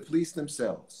 Police need to police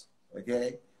themselves,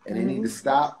 okay? And they need to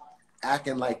stop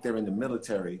acting like they're in the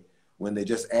military when they're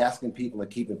just asking people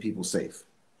and keeping people safe.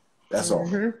 That's all.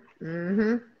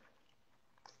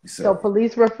 So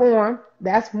police reform,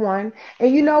 that's one.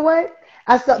 And you know what?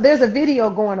 I saw there's a video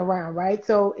going around, right?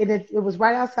 So it was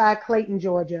right outside Clayton,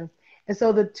 Georgia. And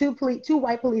so the two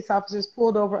white police officers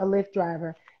pulled over a Lyft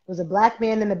driver. There was a black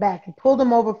man in the back and pulled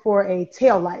him over for a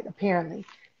tail light, apparently.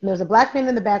 And there's a black man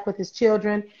in the back with his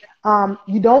children.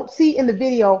 You don't see in the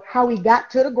video how he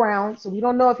got to the ground. So we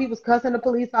don't know if he was cussing the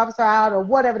police officer out or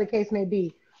whatever the case may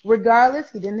be.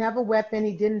 Regardless, he didn't have a weapon.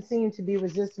 He didn't seem to be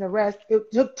resisting arrest.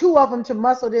 It took two of them to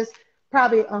muscle this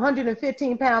probably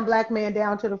 115-pound black man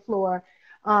down to the floor.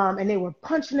 And they were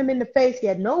punching him in the face. He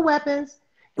had no weapons.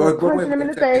 They were punching him in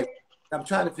the face. I'm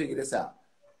trying to figure this out.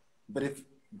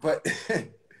 But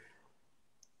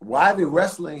why are they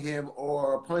wrestling him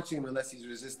or punching him unless he's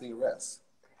resisting arrest?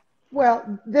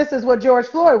 Well, this is what George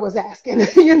Floyd was asking.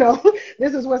 You know,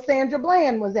 this is what Sandra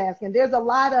Bland was asking. There's a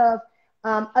lot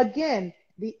of, again,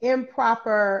 the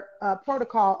improper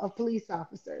protocol of police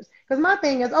officers. Because my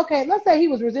thing is, okay, let's say he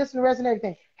was resisting arrest and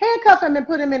everything. Handcuff him and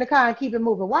put him in the car and keep it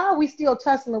moving. Why are we still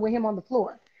tussling with him on the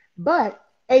floor? But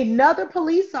another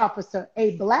police officer,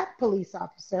 a black police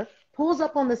officer, pulls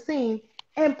up on the scene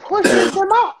and pushes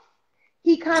him off.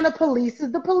 He kind of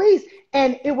polices the police.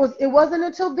 And it wasn't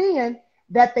until then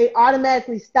that they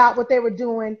automatically stopped what they were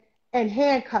doing and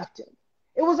handcuffed him.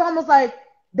 It was almost like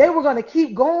they were going to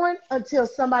keep going until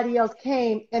somebody else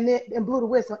came and blew the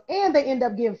whistle. And they end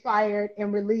up getting fired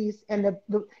and released. And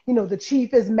the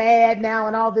chief is mad now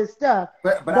and all this stuff.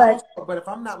 But if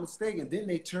I'm not mistaken, didn't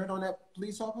they turn on that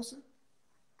police officer?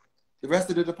 The rest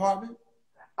of the department?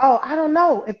 Oh, I don't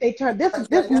know if they turned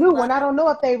this new one. I don't know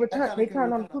if they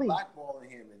turned on the police.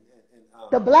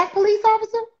 The black police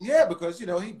officer? Yeah, because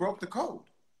he broke the code.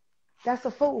 That's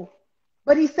a fool.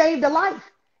 But he saved a life.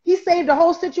 He saved the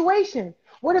whole situation.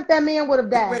 What if that man would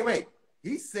have died? Wait.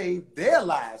 He saved their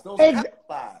lives, those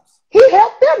lives. He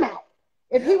helped them out.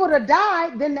 If he would have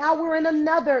died, then now we're in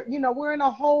we're in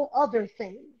a whole other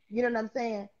thing. You know what I'm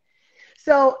saying?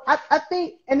 So I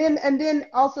think, and then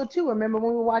also too, remember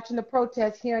when we were watching the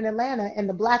protests here in Atlanta and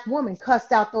the black woman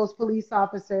cussed out those police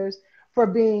officers for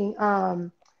being,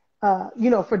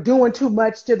 for doing too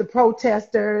much to the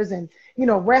protesters and,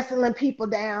 wrestling people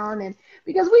down. And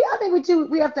because I think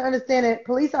we have to understand that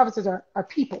police officers are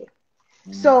people.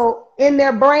 Mm. So in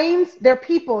their brains, they're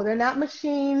people. They're not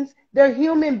machines. They're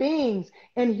human beings,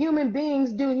 and human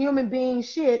beings do human being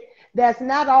shit that's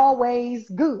not always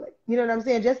good. You know what I'm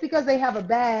saying? Just because they have a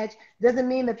badge doesn't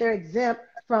mean that they're exempt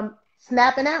from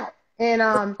snapping out. And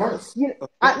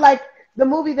I like the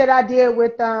movie that I did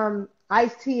with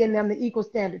Ice-T and them, The Equal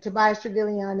Standard, Tobias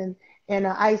Trevelyan and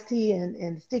Ice-T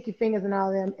and Sticky Fingers and all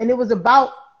of them. And it was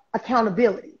about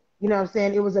accountability. You know what I'm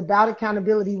saying? It was about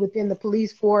accountability within the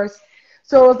police force.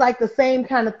 So it was like the same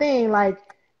kind of thing. Like,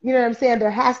 You know what I'm saying?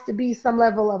 There has to be some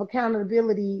level of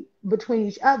accountability between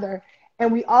each other.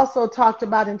 And we also talked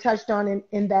about and touched on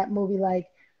in that movie, like,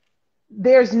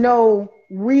 there's no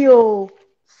real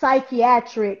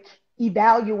psychiatric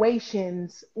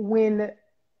evaluations when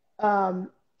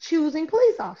choosing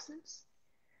police officers.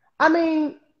 I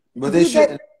mean, But they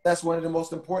shouldn't. That's one of the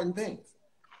most important things.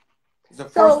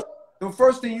 So The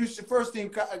first thing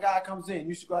a guy comes in,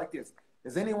 you should go like this.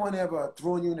 Has anyone ever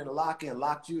thrown you in a locker and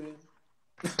locked you in?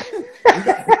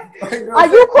 Are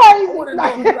you crazy? I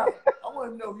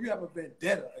want to know if you have a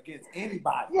vendetta against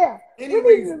anybody. Yeah. Any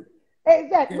reason.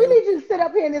 Exactly. We need you to sit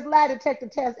up here in this lie detector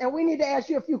test, and we need to ask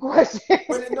you a few questions.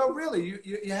 But no, really,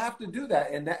 you have to do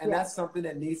that, and that's something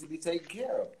that needs to be taken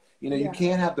care of. You know, you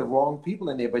can't have the wrong people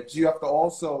in there, but you have to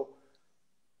also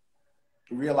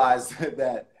realize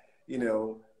that, you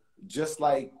know, just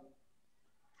like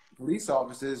police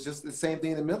officers, just the same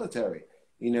thing in the military.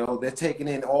 You know, they're taking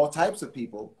in all types of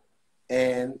people,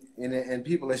 and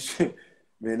people that should,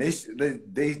 man,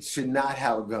 they should not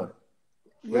have a gun.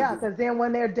 Yeah, because then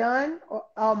when they're done,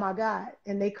 oh my God,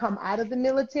 and they come out of the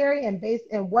military and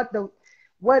what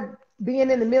being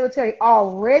in the military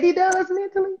already does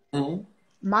mentally,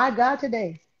 my God,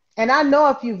 today. And I know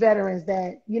a few veterans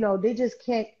that, you know, they just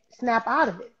can't snap out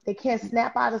of it. They can't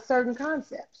snap out of certain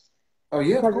concepts. Oh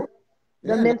yeah, of course.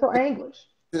 The mental anguish.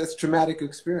 That's traumatic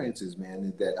experiences,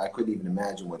 man, that I couldn't even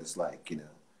imagine what it's like, you know.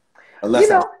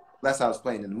 Unless I was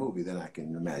playing in the movie, then I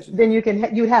can imagine. Then you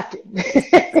have to.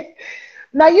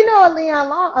 Now, you know, Leon,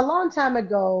 a long time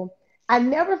ago, I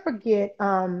never forget,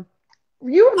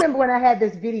 you remember when I had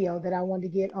this video that I wanted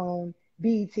to get on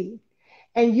BET,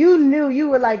 and you knew you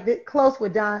were like close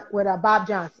with Bob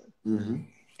Johnson. Mm-hmm.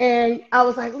 And I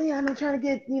was like, Leon, I'm trying to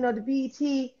get, you know, the BET,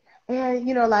 and,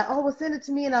 you know, like, oh, well, send it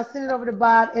to me and I'll send it over to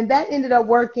Bob. And that ended up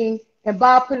working, and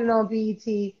Bob put it on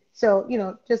BET. So, you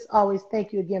know, just always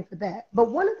thank you again for that. But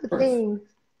one of the things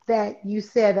that you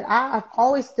said that has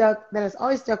always stuck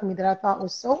with me, that I thought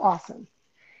was so awesome.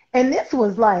 And this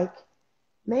was like,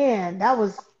 man, that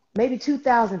was maybe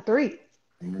 2003.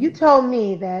 Mm-hmm. You told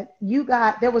me that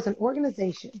there was an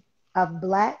organization of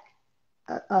Black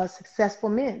successful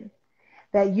men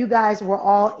that you guys were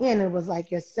all in. It was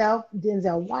like yourself,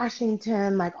 Denzel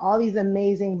Washington, like all these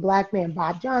amazing Black men,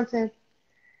 Bob Johnson.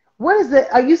 What is it?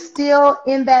 Are you still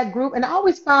in that group? And I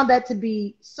always found that to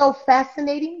be so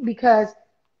fascinating, because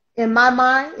in my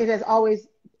mind,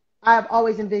 I've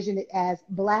always envisioned it as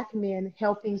Black men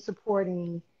helping,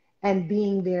 supporting, and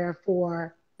being there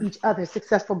for each other,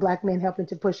 successful Black men helping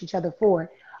to push each other forward.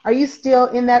 Are you still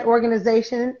in that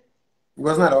organization?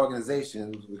 Well, it's not an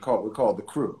organization. We call it the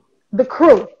crew. The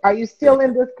crew. Are you still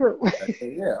in this crew?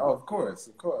 Yeah, oh, of course.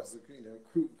 You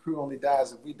know, crew only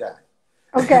dies if we die.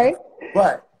 Okay.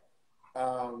 But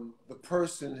the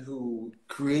person who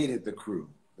created the crew,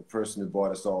 the person who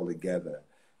brought us all together,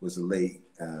 was the late,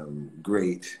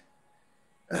 great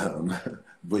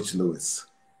Butch Lewis.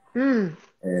 And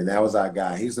that was our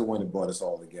guy. He's the one that brought us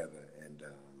all together.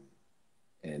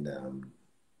 And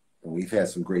we've had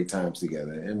some great times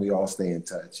together, and we all stay in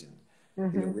touch.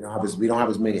 And you know, we don't have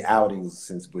as many outings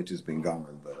since Butch has been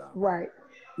gone, but right.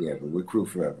 Yeah, but we're crew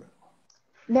forever.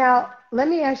 Now, let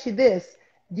me ask you this.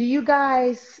 Do you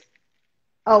guys,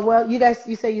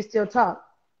 you say you still talk.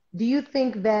 Do you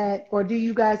think that, or do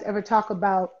you guys ever talk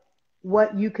about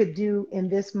what you could do in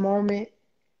this moment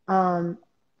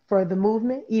for the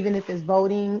movement, even if it's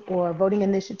voting or voting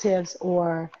initiatives,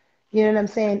 or, you know what I'm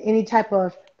saying, any type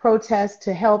of protest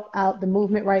to help out the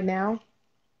movement right now?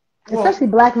 Especially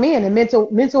Black men and mental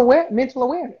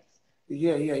awareness.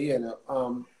 Yeah.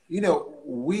 No, you know,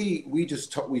 we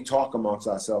talk amongst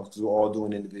ourselves because we're all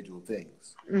doing individual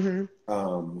things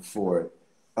for it.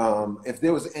 If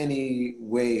there was any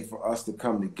way for us to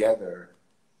come together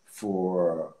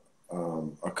for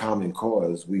a common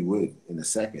cause, we would in a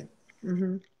second.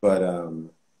 But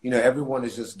you know, everyone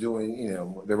is just doing, you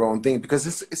know, their own thing, because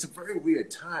it's a very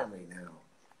weird time right now.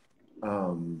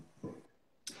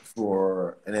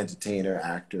 For an entertainer,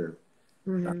 actor,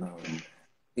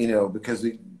 you know, because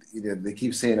they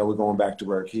keep saying, "Oh, we're going back to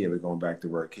work here. We're going back to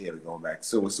work here. We're going back."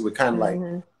 So we're kind of like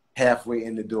halfway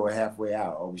in the door, halfway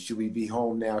out. Or should we be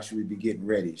home now? Should we be getting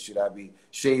ready? Should I be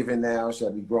shaving now? Should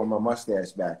I be growing my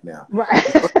mustache back now?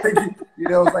 Right. You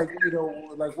know, it's like, you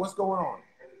know, like what's going on?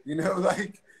 You know,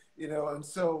 like, you know, and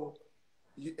so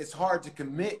it's hard to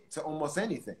commit to almost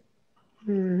anything.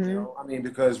 You know, I mean,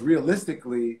 because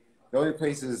realistically, the only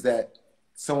places that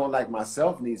someone like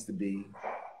myself needs to be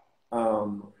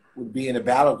would be in a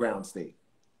battleground state.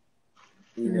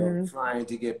 You know, trying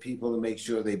to get people to make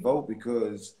sure they vote,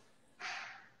 because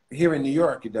here in New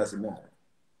York, it doesn't matter.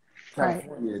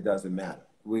 California, it doesn't matter.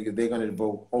 they're going to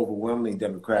vote overwhelmingly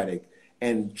Democratic,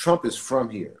 and Trump is from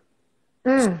here.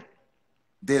 Mm.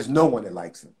 There's no one that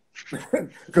likes him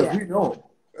because Yeah. we know him.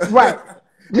 Right.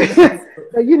 You know,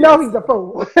 So you know he's a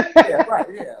fool. yeah, right,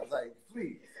 yeah. It's like,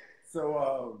 please.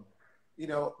 So,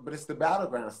 but it's the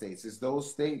battleground states. It's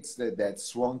those states that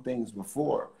swung things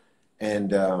before,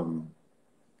 and I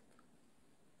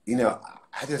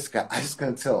just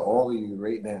gonna tell all of you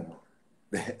right now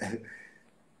that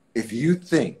if you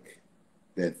think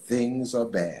that things are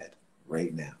bad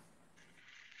right now,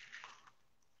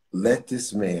 let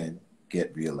this man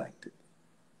get reelected.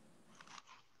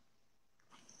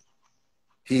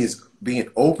 He is being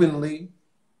openly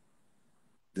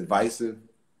divisive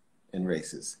and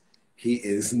racist. He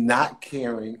is not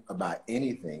caring about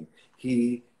anything.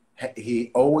 He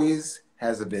always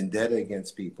has a vendetta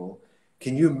against people.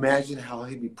 Can you imagine how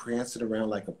he'd be prancing around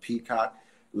like a peacock,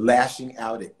 lashing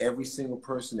out at every single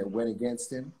person that went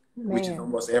against him, which is Man,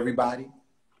 almost everybody?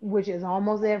 which is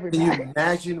almost Can you everybody.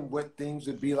 imagine what things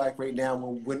would be like right now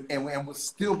and we'll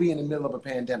still be in the middle of a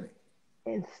pandemic?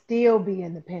 And still be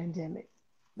in the pandemic.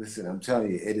 Listen, I'm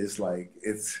telling you, it is like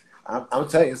I'm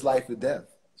telling you, it's life or death.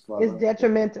 As far as It's I'm concerned.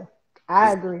 detrimental.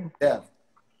 I It's agree. death.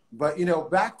 But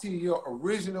back to your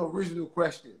original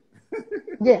question.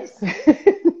 Yes.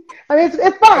 I mean,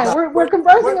 it's fine. About We're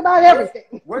conversing about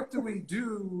everything. what do we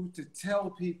do to tell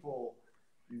people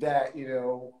that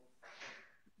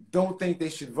don't think they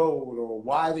should vote or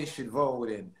why they should vote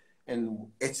and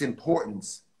its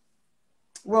importance?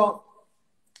 Well,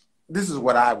 this is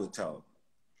what I would tell them.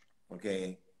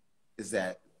 Okay, is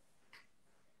that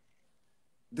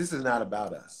this is not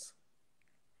about us.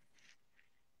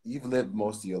 You've lived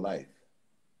most of your life,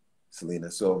 Selena,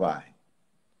 so have I.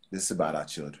 This is about our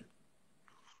children.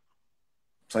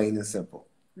 Plain and simple.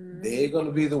 They're going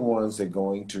to be the ones that are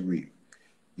going to reap.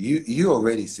 You're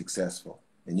already successful,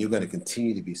 and you're going to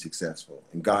continue to be successful,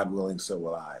 and God willing, so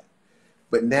will I.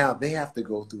 But now they have to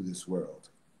go through this world,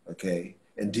 okay?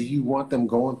 And do you want them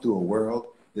going through a world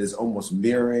that is almost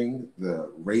mirroring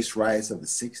the race riots of the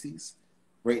 60s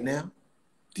right now?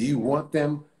 Do you want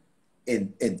them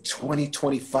in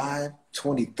 2025,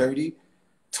 2030,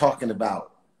 talking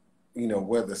about,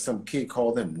 whether some kid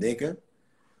called them nigger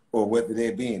or whether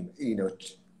they're being,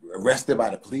 arrested by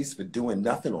the police for doing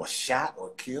nothing or shot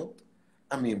or killed?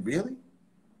 I mean, really?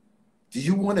 Do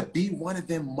you want to be one of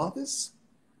them mothers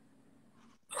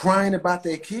crying about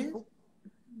their kid?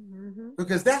 Mm-hmm.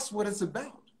 Because that's what it's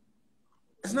about.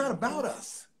 It's not about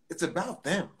us. It's about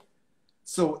them.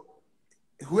 So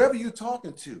whoever you're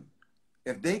talking to,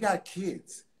 if they got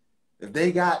kids, if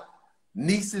they got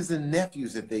nieces and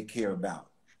nephews that they care about,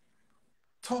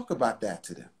 talk about that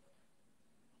to them.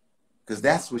 Because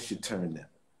that's what should turn them.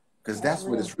 Because that's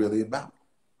what it's really about.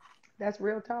 That's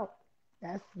real talk.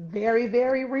 That's very,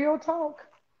 very real talk.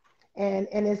 And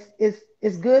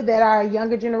it's good that our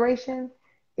younger generation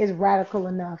is radical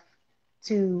enough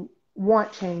to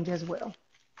want change as well.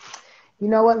 You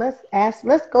know what?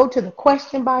 Let's go to the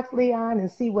question box, Leon,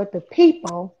 and see what the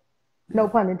people, no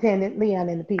pun intended, Leon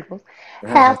and the people,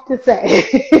 have to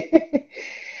say.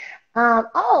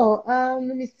 Let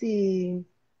me see.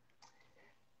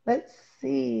 Let's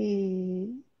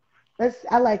see.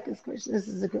 I like this question. This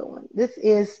is a good one. This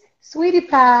is Sweetie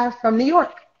Pie from New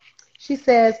York. She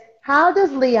says, how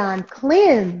does Leon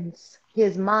cleanse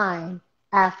his mind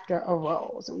after a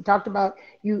role? So we talked about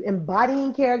you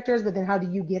embodying characters, but then how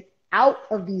do you get out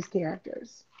of these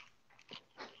characters?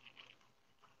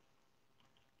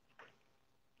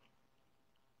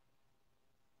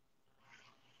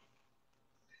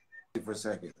 For a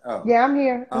second. Oh. Yeah, I'm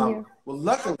here. I'm here. Well,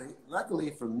 luckily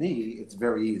for me, it's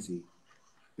very easy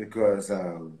because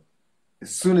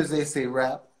as soon as they say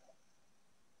rap,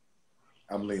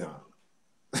 I'm Leon.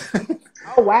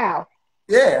 Oh, wow.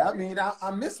 Yeah, I mean,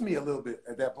 I miss me a little bit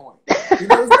at that point. You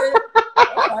know what I'm saying?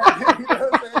 You know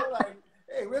what I'm saying? Like,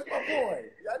 hey, where's my boy?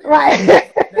 Right.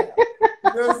 You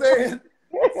know what I'm saying?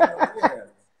 So, yeah,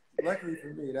 luckily for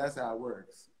me, that's how it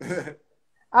works.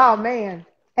 Oh, man.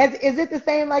 Is it the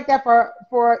same like that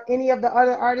for any of the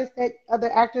other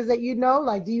other actors that you know?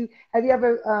 Like, have you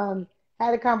ever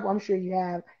had a I'm sure you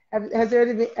have. Has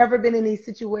there ever been any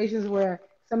situations where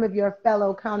some of your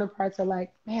fellow counterparts are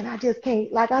like, man, I just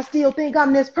can't, like, I still think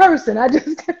I'm this person. I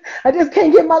just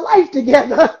can't get my life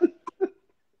together.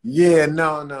 Yeah,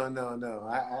 no.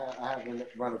 I haven't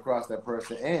run across that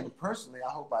person, and personally,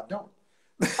 I hope I don't.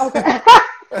 Okay,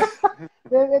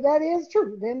 that is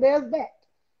true. Then there's that.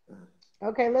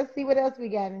 Okay, let's see what else we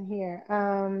got in here.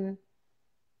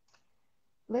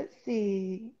 Let's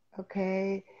see.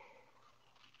 Okay,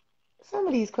 some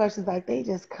of these questions, like, they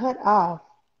just cut off.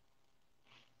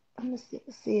 Let me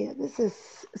see it. This is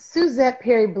Suzette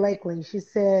Perry Blakely. She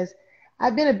says,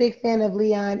 I've been a big fan of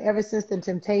Leon ever since the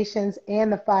Temptations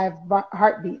and the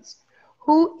Heartbeats.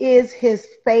 Who is his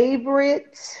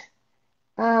favorite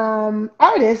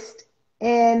artist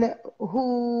and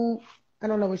who, I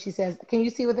don't know what she says. Can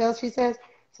you see what else she says?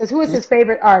 Says, who is his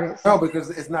favorite artist? No, because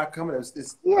it's not coming.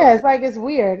 Yeah, it's like it's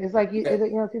weird. It's like you yeah.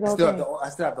 don't see the whole thing. I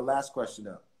still have the last question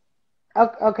up.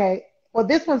 Okay. Well,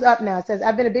 this one's up now. It says,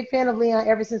 I've been a big fan of Leon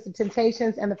ever since the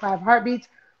Temptations and the Five Heartbeats.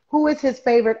 Who is his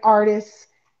favorite artist?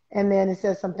 And then it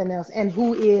says something else. And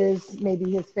who is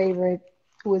maybe his favorite?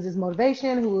 Who is his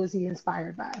motivation? Who is he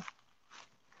inspired by?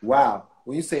 Wow.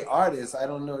 When you say artist, I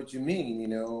don't know what you mean.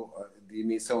 Do you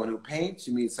mean someone who paints?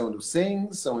 You mean someone who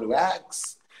sings? Someone who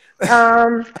acts?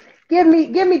 Give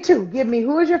me two. Give me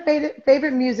who is your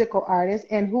favorite musical artist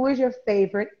and who is your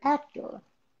favorite actor?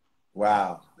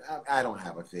 Wow. I don't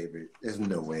have a favorite. There's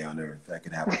no way on earth I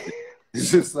could have a favorite. It's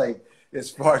just like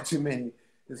it's far too many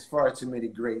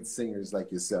great singers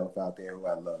like yourself out there who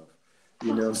I love.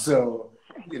 So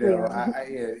I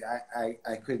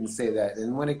couldn't say that.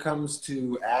 And when it comes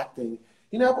to acting,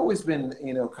 I've always been,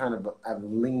 I've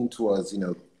leaned towards,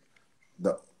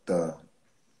 the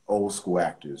old school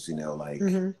actors, like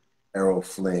Errol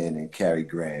Flynn and Cary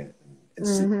Grant and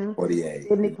Sidney Poitier.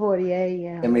 Sidney Poitier,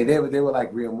 yeah. I mean, they were like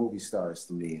real movie stars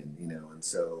to me, and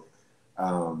so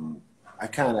I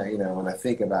kind of, when I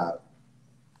think about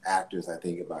actors, I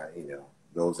think about,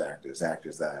 those actors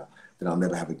that I'll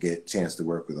never have a chance to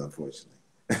work with, unfortunately.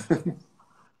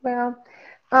 Well,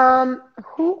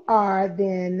 who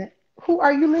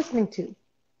are you listening to?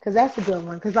 Because that's a good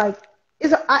one. Because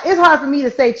it's hard for me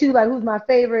to say too, like who's my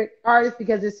favorite artist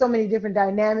because there's so many different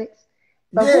dynamics.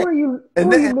 But yeah. who are you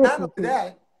listening to?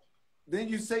 That, then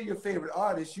you say your favorite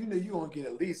artist, you're gonna get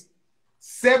at least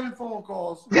 7 phone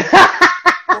calls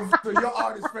from your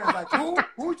artist friends. Like,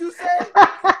 who'd you say?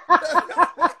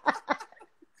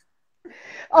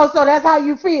 Oh, so that's how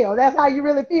you feel. That's how you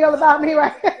really feel about me,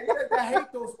 right? I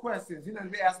hate those questions.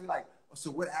 They ask me like,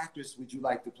 so what actress would you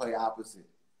like to play opposite?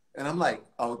 And I'm like,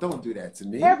 oh, don't do that to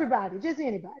me. Everybody, just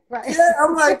anybody, right? Yeah,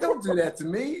 I'm like, don't do that to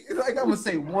me. It's like I'm gonna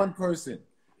say one person.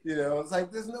 It's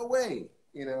like there's no way.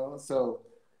 So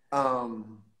what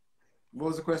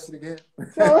was the question again?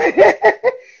 So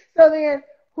then,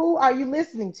 who are you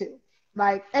listening to?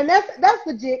 Like, and that's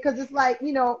legit because it's like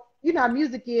how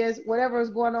music is. Whatever is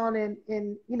going on in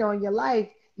in your life,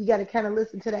 you got to kind of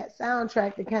listen to that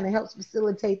soundtrack that kind of helps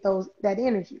facilitate that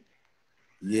energy.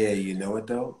 Yeah, you know what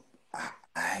though,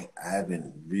 I've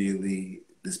been really,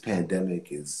 this pandemic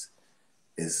is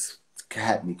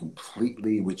had me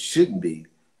completely, which shouldn't be,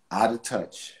 out of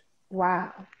touch.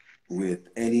 Wow. With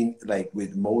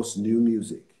with most new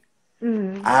music.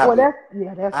 Mm-hmm.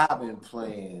 I've been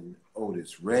playing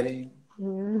Otis Redding,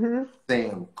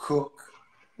 Sam Cooke.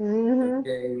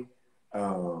 Okay.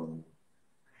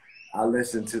 I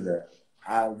listened to the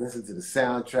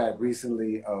soundtrack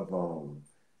recently of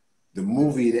the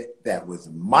movie that was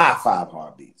my Five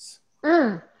Heartbeats.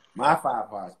 My Five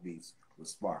Heartbeats was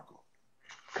Sparkle.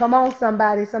 Come on,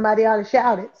 somebody ought to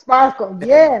shout it. Sparkle,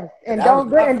 yes. And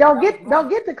don't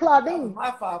get to Claudine.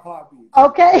 My Five Heartbeats.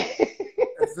 Okay.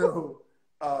 So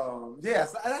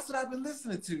yes, that's what I've been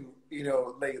listening to,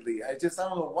 lately. I don't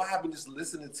know why I've been just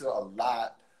listening to a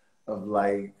lot of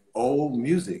like old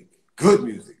music, good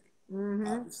music,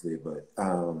 obviously. But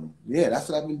yeah, that's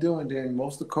what I've been doing during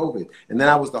most of COVID. And then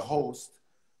I was the host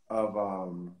of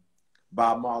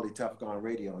Bob Marley Tough Gone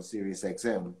Radio on Sirius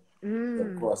XM.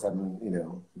 Of course, I've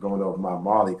been going over my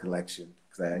Marley collection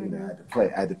because I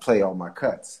had to play all my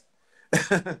cuts.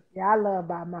 Yeah, I love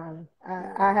Bob Marley.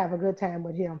 I have a good time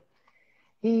with him.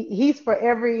 He's for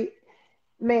every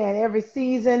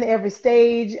season, every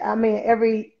stage. I mean,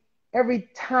 every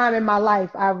time in my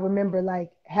life, I remember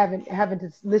like having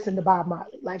to listen to Bob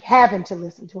Marley, like having to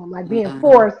listen to him, like being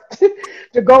forced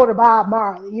to go to Bob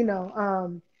Marley,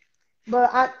 But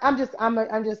I'm just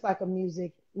like a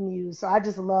music muse, so I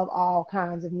just love all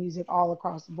kinds of music all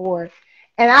across the board.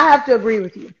 And I have to agree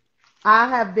with you. I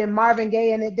have been Marvin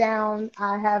Gaye-ing it down.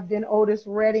 I have been Otis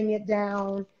Redding it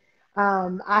down.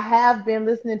 I have been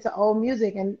listening to old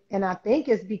music, and I think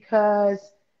it's because,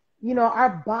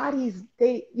 our bodies,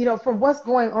 from what's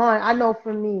going on, I know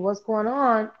for me, what's going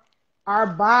on, our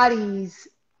bodies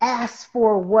ask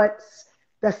for what's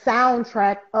the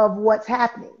soundtrack of what's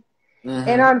happening.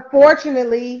 And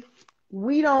unfortunately,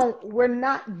 we're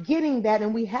not getting that,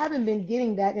 and we haven't been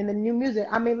getting that in the new music.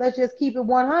 I mean, let's just keep it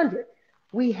 100.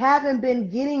 We haven't been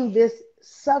getting this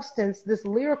substance, this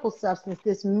lyrical substance,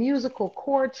 this musical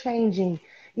chord changing,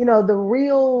 the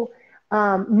real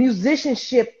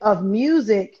musicianship of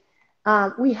music.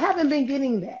 We haven't been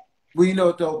getting that. Well, you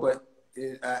know, though, but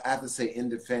I have to say, in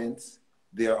defense,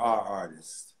 there are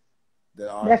artists that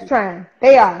are That's trying.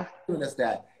 They are. doing us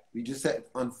that. We just said,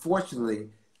 unfortunately,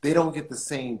 they don't get the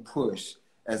same push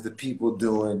as the people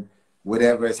doing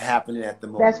whatever is happening at the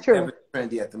That's moment, true. whatever is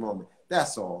trendy at the moment.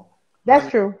 That's all. I That's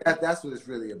mean, true. that's what it's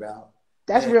really about.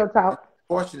 That's And real the talk.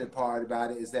 fortunate part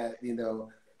about it is that, you know,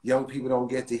 young people don't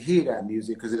get to hear that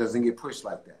music because it doesn't get pushed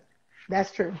like that.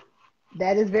 That's true.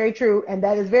 That is very true, and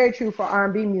that is very true for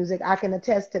R&B music. I can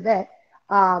attest to that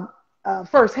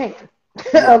firsthand.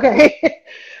 Yeah. Okay,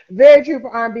 very true for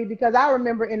R&B because I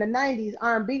remember in the '90s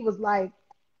R&B was like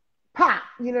pop.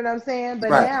 You know what I'm saying? But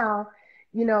Right. now,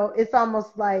 it's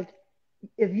almost like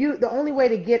if you the only way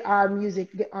to get our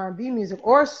music, get R&B music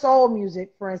or soul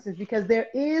music, for instance, because there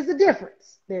is a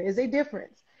difference. There is a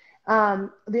difference.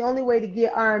 The only way to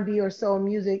get R&B or soul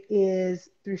music is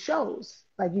through shows.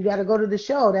 Like you got to go to the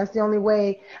show. That's the only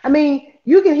way. I mean,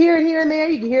 you can hear it here and there.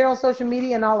 You can hear it on social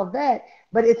media and all of that,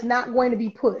 but it's not going to be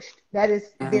pushed. That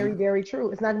is very, Mm-hmm. very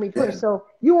true. It's not going to be pushed. Yeah. So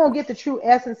you won't get the true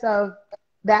essence of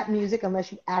that music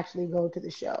unless you actually go to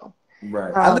the show.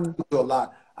 Right. Um,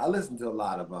 I listen to a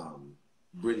lot of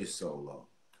British solo.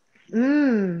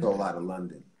 mm, So a lot of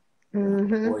London.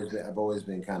 hmm I've always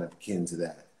been kind of akin to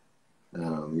that.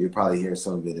 You probably hear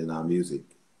some of it in our music.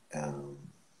 Um,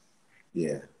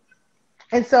 yeah.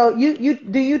 And so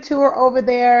you tour over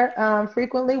there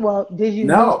frequently? Well, did you used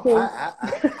No, to? I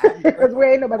have Because we never.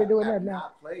 ain't nobody doing that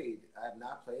now. I have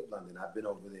not played London. I've been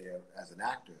over there as an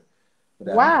actor,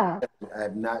 but Wow. I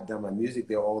have not done my music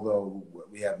there. Although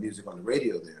we have music on the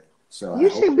radio there, so I You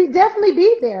hope. should definitely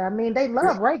be there. I mean, they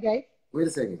love reggae. Wait a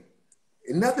second.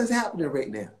 Nothing's happening right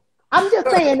now. I'm just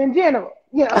saying in general.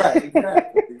 Right,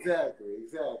 exactly.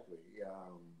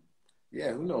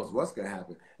 Yeah, who knows what's gonna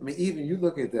happen? I mean, even you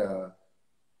look at the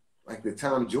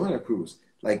Tom Joyner cruise.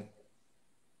 Like,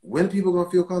 when are people gonna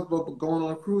feel comfortable going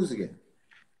on a cruise again?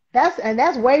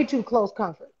 That's way too close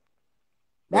comfort.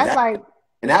 But That's like,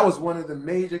 that was one of the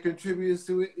major contributors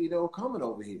to it, coming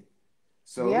over here.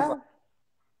 So it's yeah,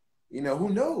 like, who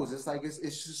knows? It's like it's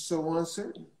just so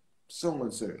uncertain, so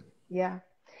uncertain. yeah.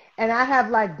 And I have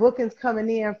like bookings coming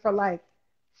in for like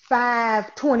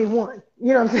 5/21.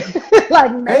 You know what I'm saying?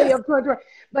 Like May Yeah, of 2020.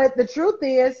 But the truth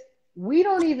is, we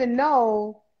don't even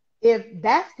know if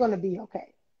that's going to be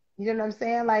okay. You know what I'm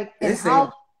saying? Like, and they're saying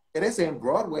how, they're saying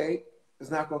Broadway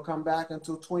is not gonna come back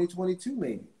until 2022,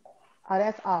 maybe. oh,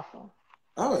 that's awful.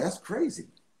 Oh, that's crazy.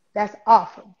 That's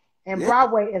awful. And Yeah.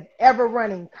 Broadway is ever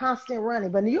running, constant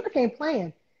running. But New York ain't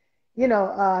playing.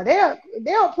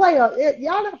 They'll play.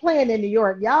 Y'all not playing in New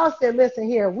York. Y'all said, listen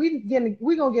here, we gonna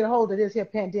get a hold of this here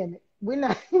pandemic. We're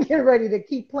not getting ready to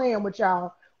keep playing with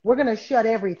y'all. We're gonna shut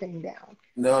everything down.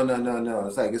 No.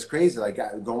 It's like it's crazy. Like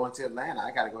going to Atlanta,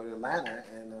 I got to go to Atlanta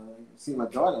and see my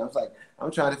daughter. I was like,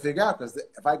 I'm trying to figure out because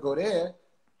if I go there,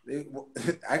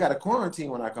 I got to quarantine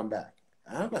when I come back.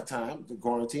 I don't got time to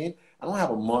quarantine. I don't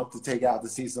have a month to take out to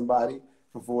see somebody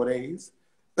for 4 days.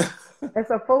 It's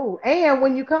a fool. And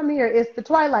when you come here, it's the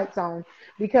Twilight Zone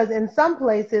because in some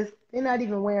places they're not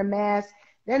even wearing masks.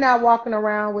 They're not walking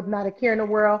around with not a care in the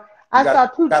world. You I saw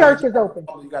two churches open.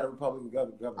 you got a Republican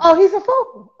governor. Oh, he's a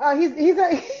fool.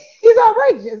 He's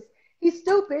outrageous. He's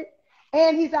stupid,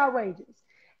 and he's outrageous.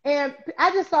 And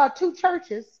I just saw two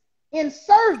churches in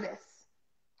service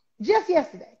just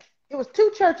yesterday. It was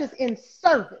two churches in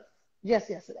service just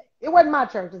yesterday. It wasn't my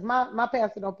churches. My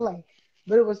pastor don't play,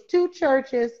 but it was two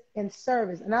churches in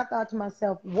service. And I thought to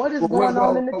myself, what is going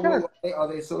on in the church? Are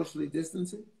they socially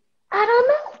distancing? I don't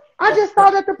know. I just saw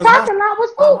that the 'Cause parking lot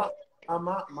was full.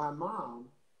 my mom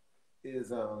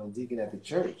is deacon at the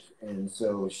church, and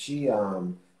so she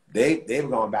they've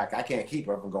gone back. I can't keep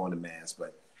her from going to mass,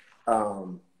 but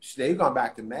they've gone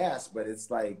back to mass. But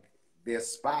it's like there's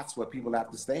spots where people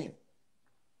have to stand,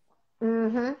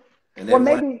 Mm-hmm. and Well,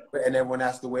 maybe. everyone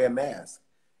has to wear a mask.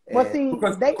 Well, And see,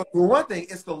 because for one thing,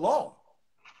 it's the law.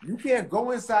 You can't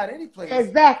go inside any place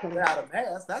exactly. without a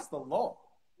mask. That's the law.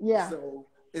 Yeah. So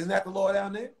isn't that the law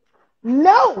down there?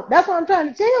 No, that's what I'm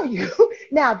trying to tell you.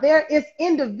 Now, there is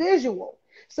individual.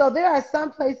 So there are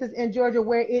some places in Georgia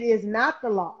where it is not the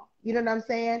law. You know what I'm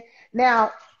saying?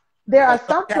 Now, there are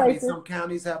some places, Some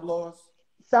counties have laws.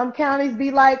 some counties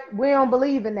be like, we don't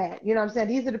believe in that. You know what I'm saying?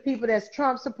 These are the people that's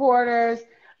Trump supporters.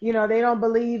 They don't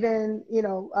believe in, they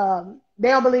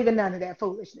don't believe in none of that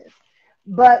foolishness.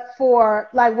 But for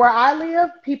like where I live,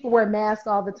 people wear masks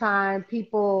all the time.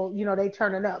 People, they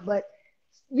turning up. But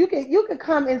you could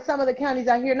come in some of the counties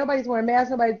out here. Nobody's wearing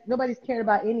masks. Nobody's caring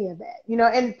about any of that.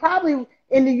 And probably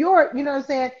in New York, you know what I'm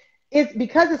saying? It's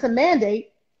because it's a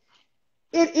mandate.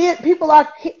 people are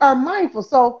mindful.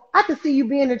 So I could see you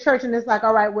being in church and it's like,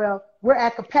 all right, well, we're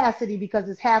at capacity because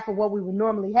it's half of what we would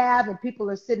normally have, and people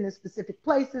are sitting in specific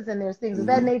places and there's things of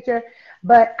that nature.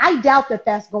 But I doubt that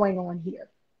that's going on here.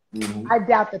 I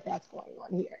doubt that that's going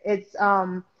on here. It's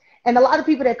and a lot of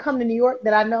people that come to New York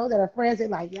that I know that are friends, they're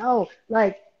like, yo,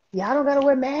 like, y'all don't gotta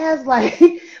wear masks, like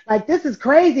this is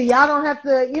crazy. Y'all don't have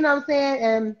to, you know what I'm saying?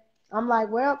 And I'm like,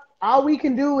 well, all we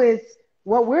can do is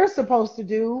what we're supposed to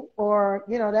do, or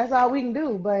that's all we can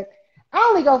do. But I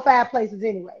only go 5 places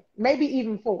anyway, maybe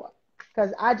even 4,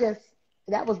 because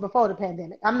that was before the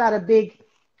pandemic. I'm not a big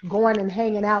going and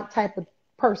hanging out type of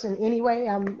person anyway.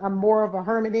 I'm more of a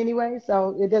hermit anyway,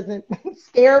 so it doesn't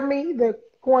scare me. The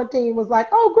quarantine was like,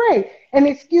 oh great, an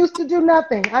excuse to do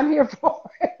nothing. I'm here for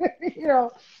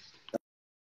it.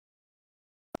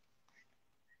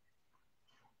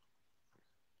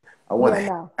 I want to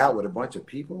hang out with a bunch of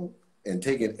people and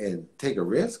take a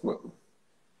risk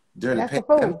during That's the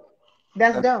pandemic.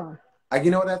 That's dumb. You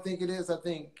know what I think it is? I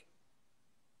think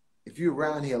if you're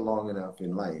around here long enough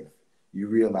in life, you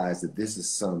realize that this is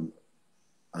some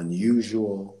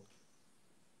unusual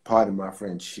part of my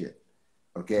friend's shit.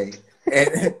 Okay?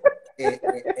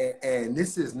 And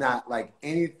this is not like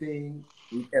anything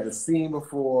we've ever seen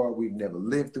before. We've never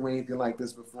lived through anything like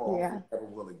this before. Yeah. We never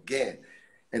will again.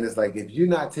 And it's like, if you're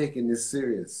not taking this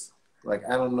serious, like,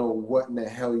 I don't know what in the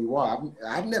hell you are.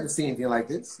 I've never seen anything like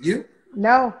this. You?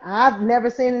 No, I've never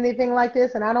seen anything like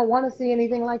this, and I don't want to see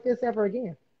anything like this ever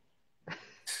again.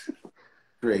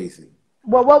 Crazy.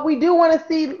 Well, what we do want to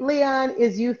see, Leon,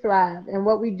 is you thrive. And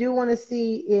what we do want to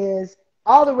see is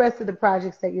all the rest of the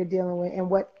projects that you're dealing with. And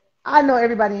what I know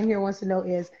everybody in here wants to know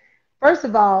is, first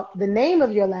of all, the name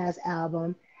of your last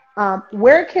album,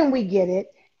 where can we get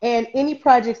it, and any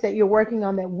projects that you're working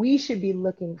on that we should be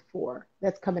looking for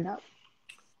that's coming up.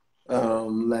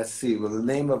 Let's see. Well, the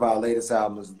name of our latest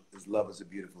album is Love is a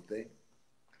Beautiful Thing.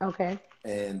 Okay.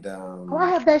 And I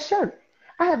have that shirt.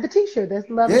 I have the T-shirt. That's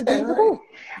Love is Beautiful Thing.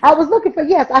 I was looking for,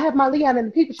 I have my Leon and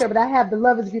the People shirt, but I have the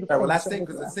Love is Beautiful Thing. Well, I think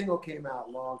because the single came out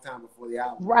a long time before the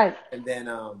album. Right. And then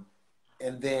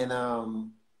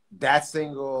that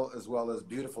single, as well as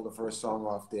Beautiful, the first song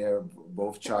off there,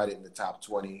 both charted in the top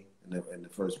 20 in the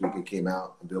first week it came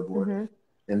out on Billboard.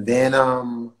 And then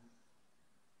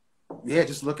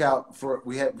just look out for,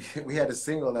 we had a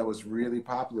single that was really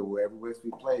popular where everywhere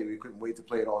we played, we couldn't wait to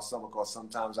play it all summer called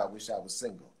Sometimes I Wish I Was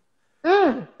Single.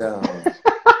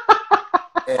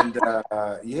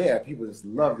 People just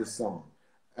love this song,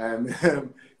 and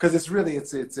because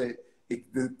the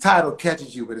title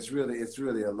catches you, but it's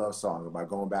really a love song about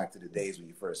going back to the days when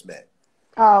you first met.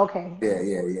 Oh, okay.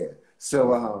 Yeah.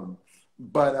 So,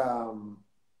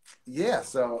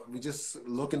 so we're just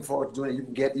looking forward to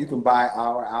doing it. You can buy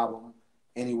our album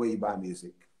any way you buy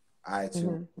music.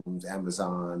 iTunes,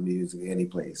 Amazon Music, any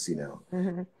place,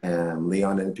 Leon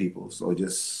and the People. So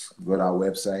just go to our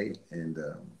website and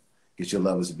get your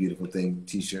Love is a Beautiful Thing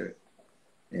T-shirt.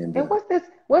 And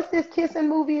what's this kissing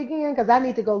movie again? Because I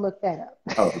need to go look that up.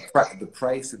 Oh, The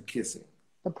Price of Kissing.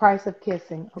 The Price of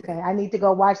Kissing. Okay, I need to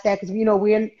go watch that because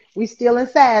we still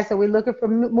inside, so we're looking for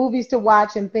movies to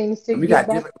watch and things to. And we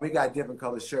got different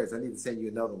colored shirts. I need to send you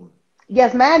another one.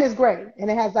 Yes, mine is great, and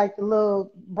it has like the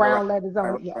little brown letters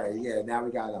on it. Right. Yeah. Now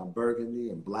we got burgundy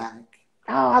and black.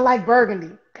 Oh, I like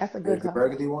burgundy. That's a good color. The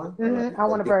burgundy one. Right. I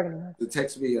want a burgundy one. So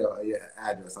text me your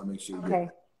address. I'll make sure you get it.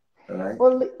 All right.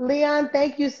 Well, Leon,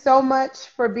 thank you so much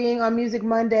for being on Music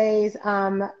Mondays.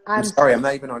 I'm sorry, I'm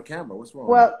not even on camera. What's wrong?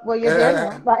 Well, you're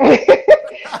there. Well,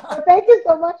 thank you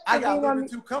so much for being on.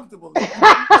 Too comfortable.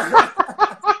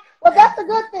 Well, that's a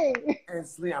good thing. And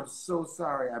Slee, I'm so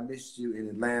sorry I missed you in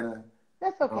Atlanta.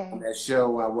 That's okay. On that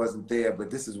show, I wasn't there, but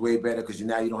this is way better because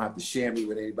now you don't have to share me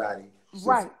with anybody.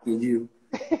 Right. You.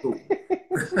 Cool.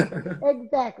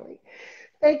 Exactly.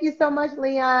 Thank you so much,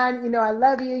 Leon. I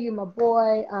love you. You're my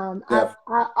boy.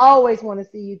 I always want to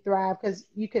see you thrive because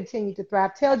you continue to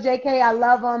thrive. Tell JK I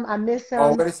love him. I miss him.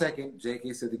 Oh, wait a second.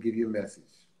 JK said to give you a message.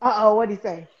 Uh-oh, what'd he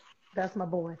say? That's my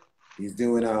boy. He's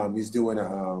doing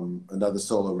another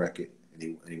solo record,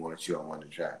 and he wants you on one of the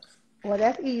tracks. Well,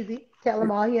 that's easy. Tell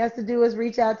him all he has to do is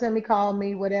reach out to me, call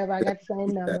me, whatever. I got the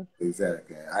same number.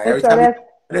 Exactly.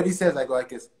 Whenever he says, I go, I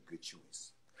guess, good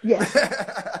choice. Yes.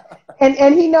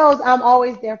 and he knows I'm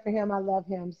always there for him. I love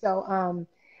him. So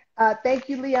thank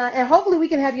you, Leon. And hopefully we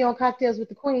can have you on Cocktails with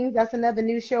the Queens. That's another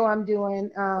new show I'm doing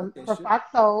for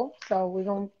Fox Soul. So we're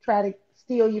going to try to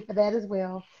steal you for that as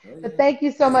well. Oh, yeah. But thank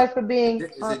you so much for being.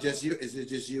 Is it just you? Is it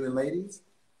just you and ladies?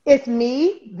 It's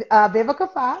me,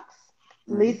 Vivica Fox,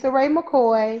 Lisa Ray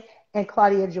McCoy, and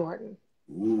Claudia Jordan.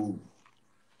 Ooh.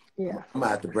 Yeah. I'm going to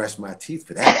have to brush my teeth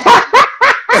for that.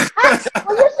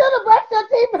 Well, you should have brushed your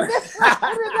teeth for this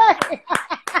today.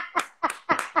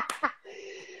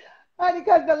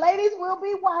 Because the ladies will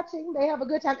be watching. They have a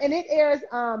good time. And it airs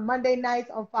Monday nights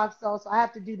on Fox Soul. So I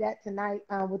have to do that tonight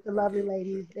with the lovely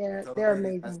ladies. They're Ladies, I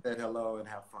amazing. said hello and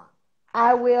have fun.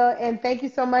 I will. And thank you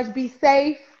so much. Be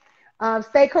safe.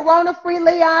 Stay corona free,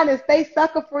 Leon, and stay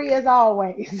sucker free as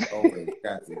always. Always.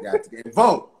 Got to. And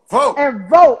vote. Vote. And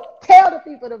vote. Tell the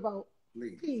people to vote.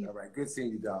 Please. Peace. All right. Good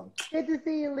seeing you, dog. Good to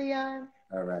see you, Leon.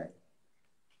 All right.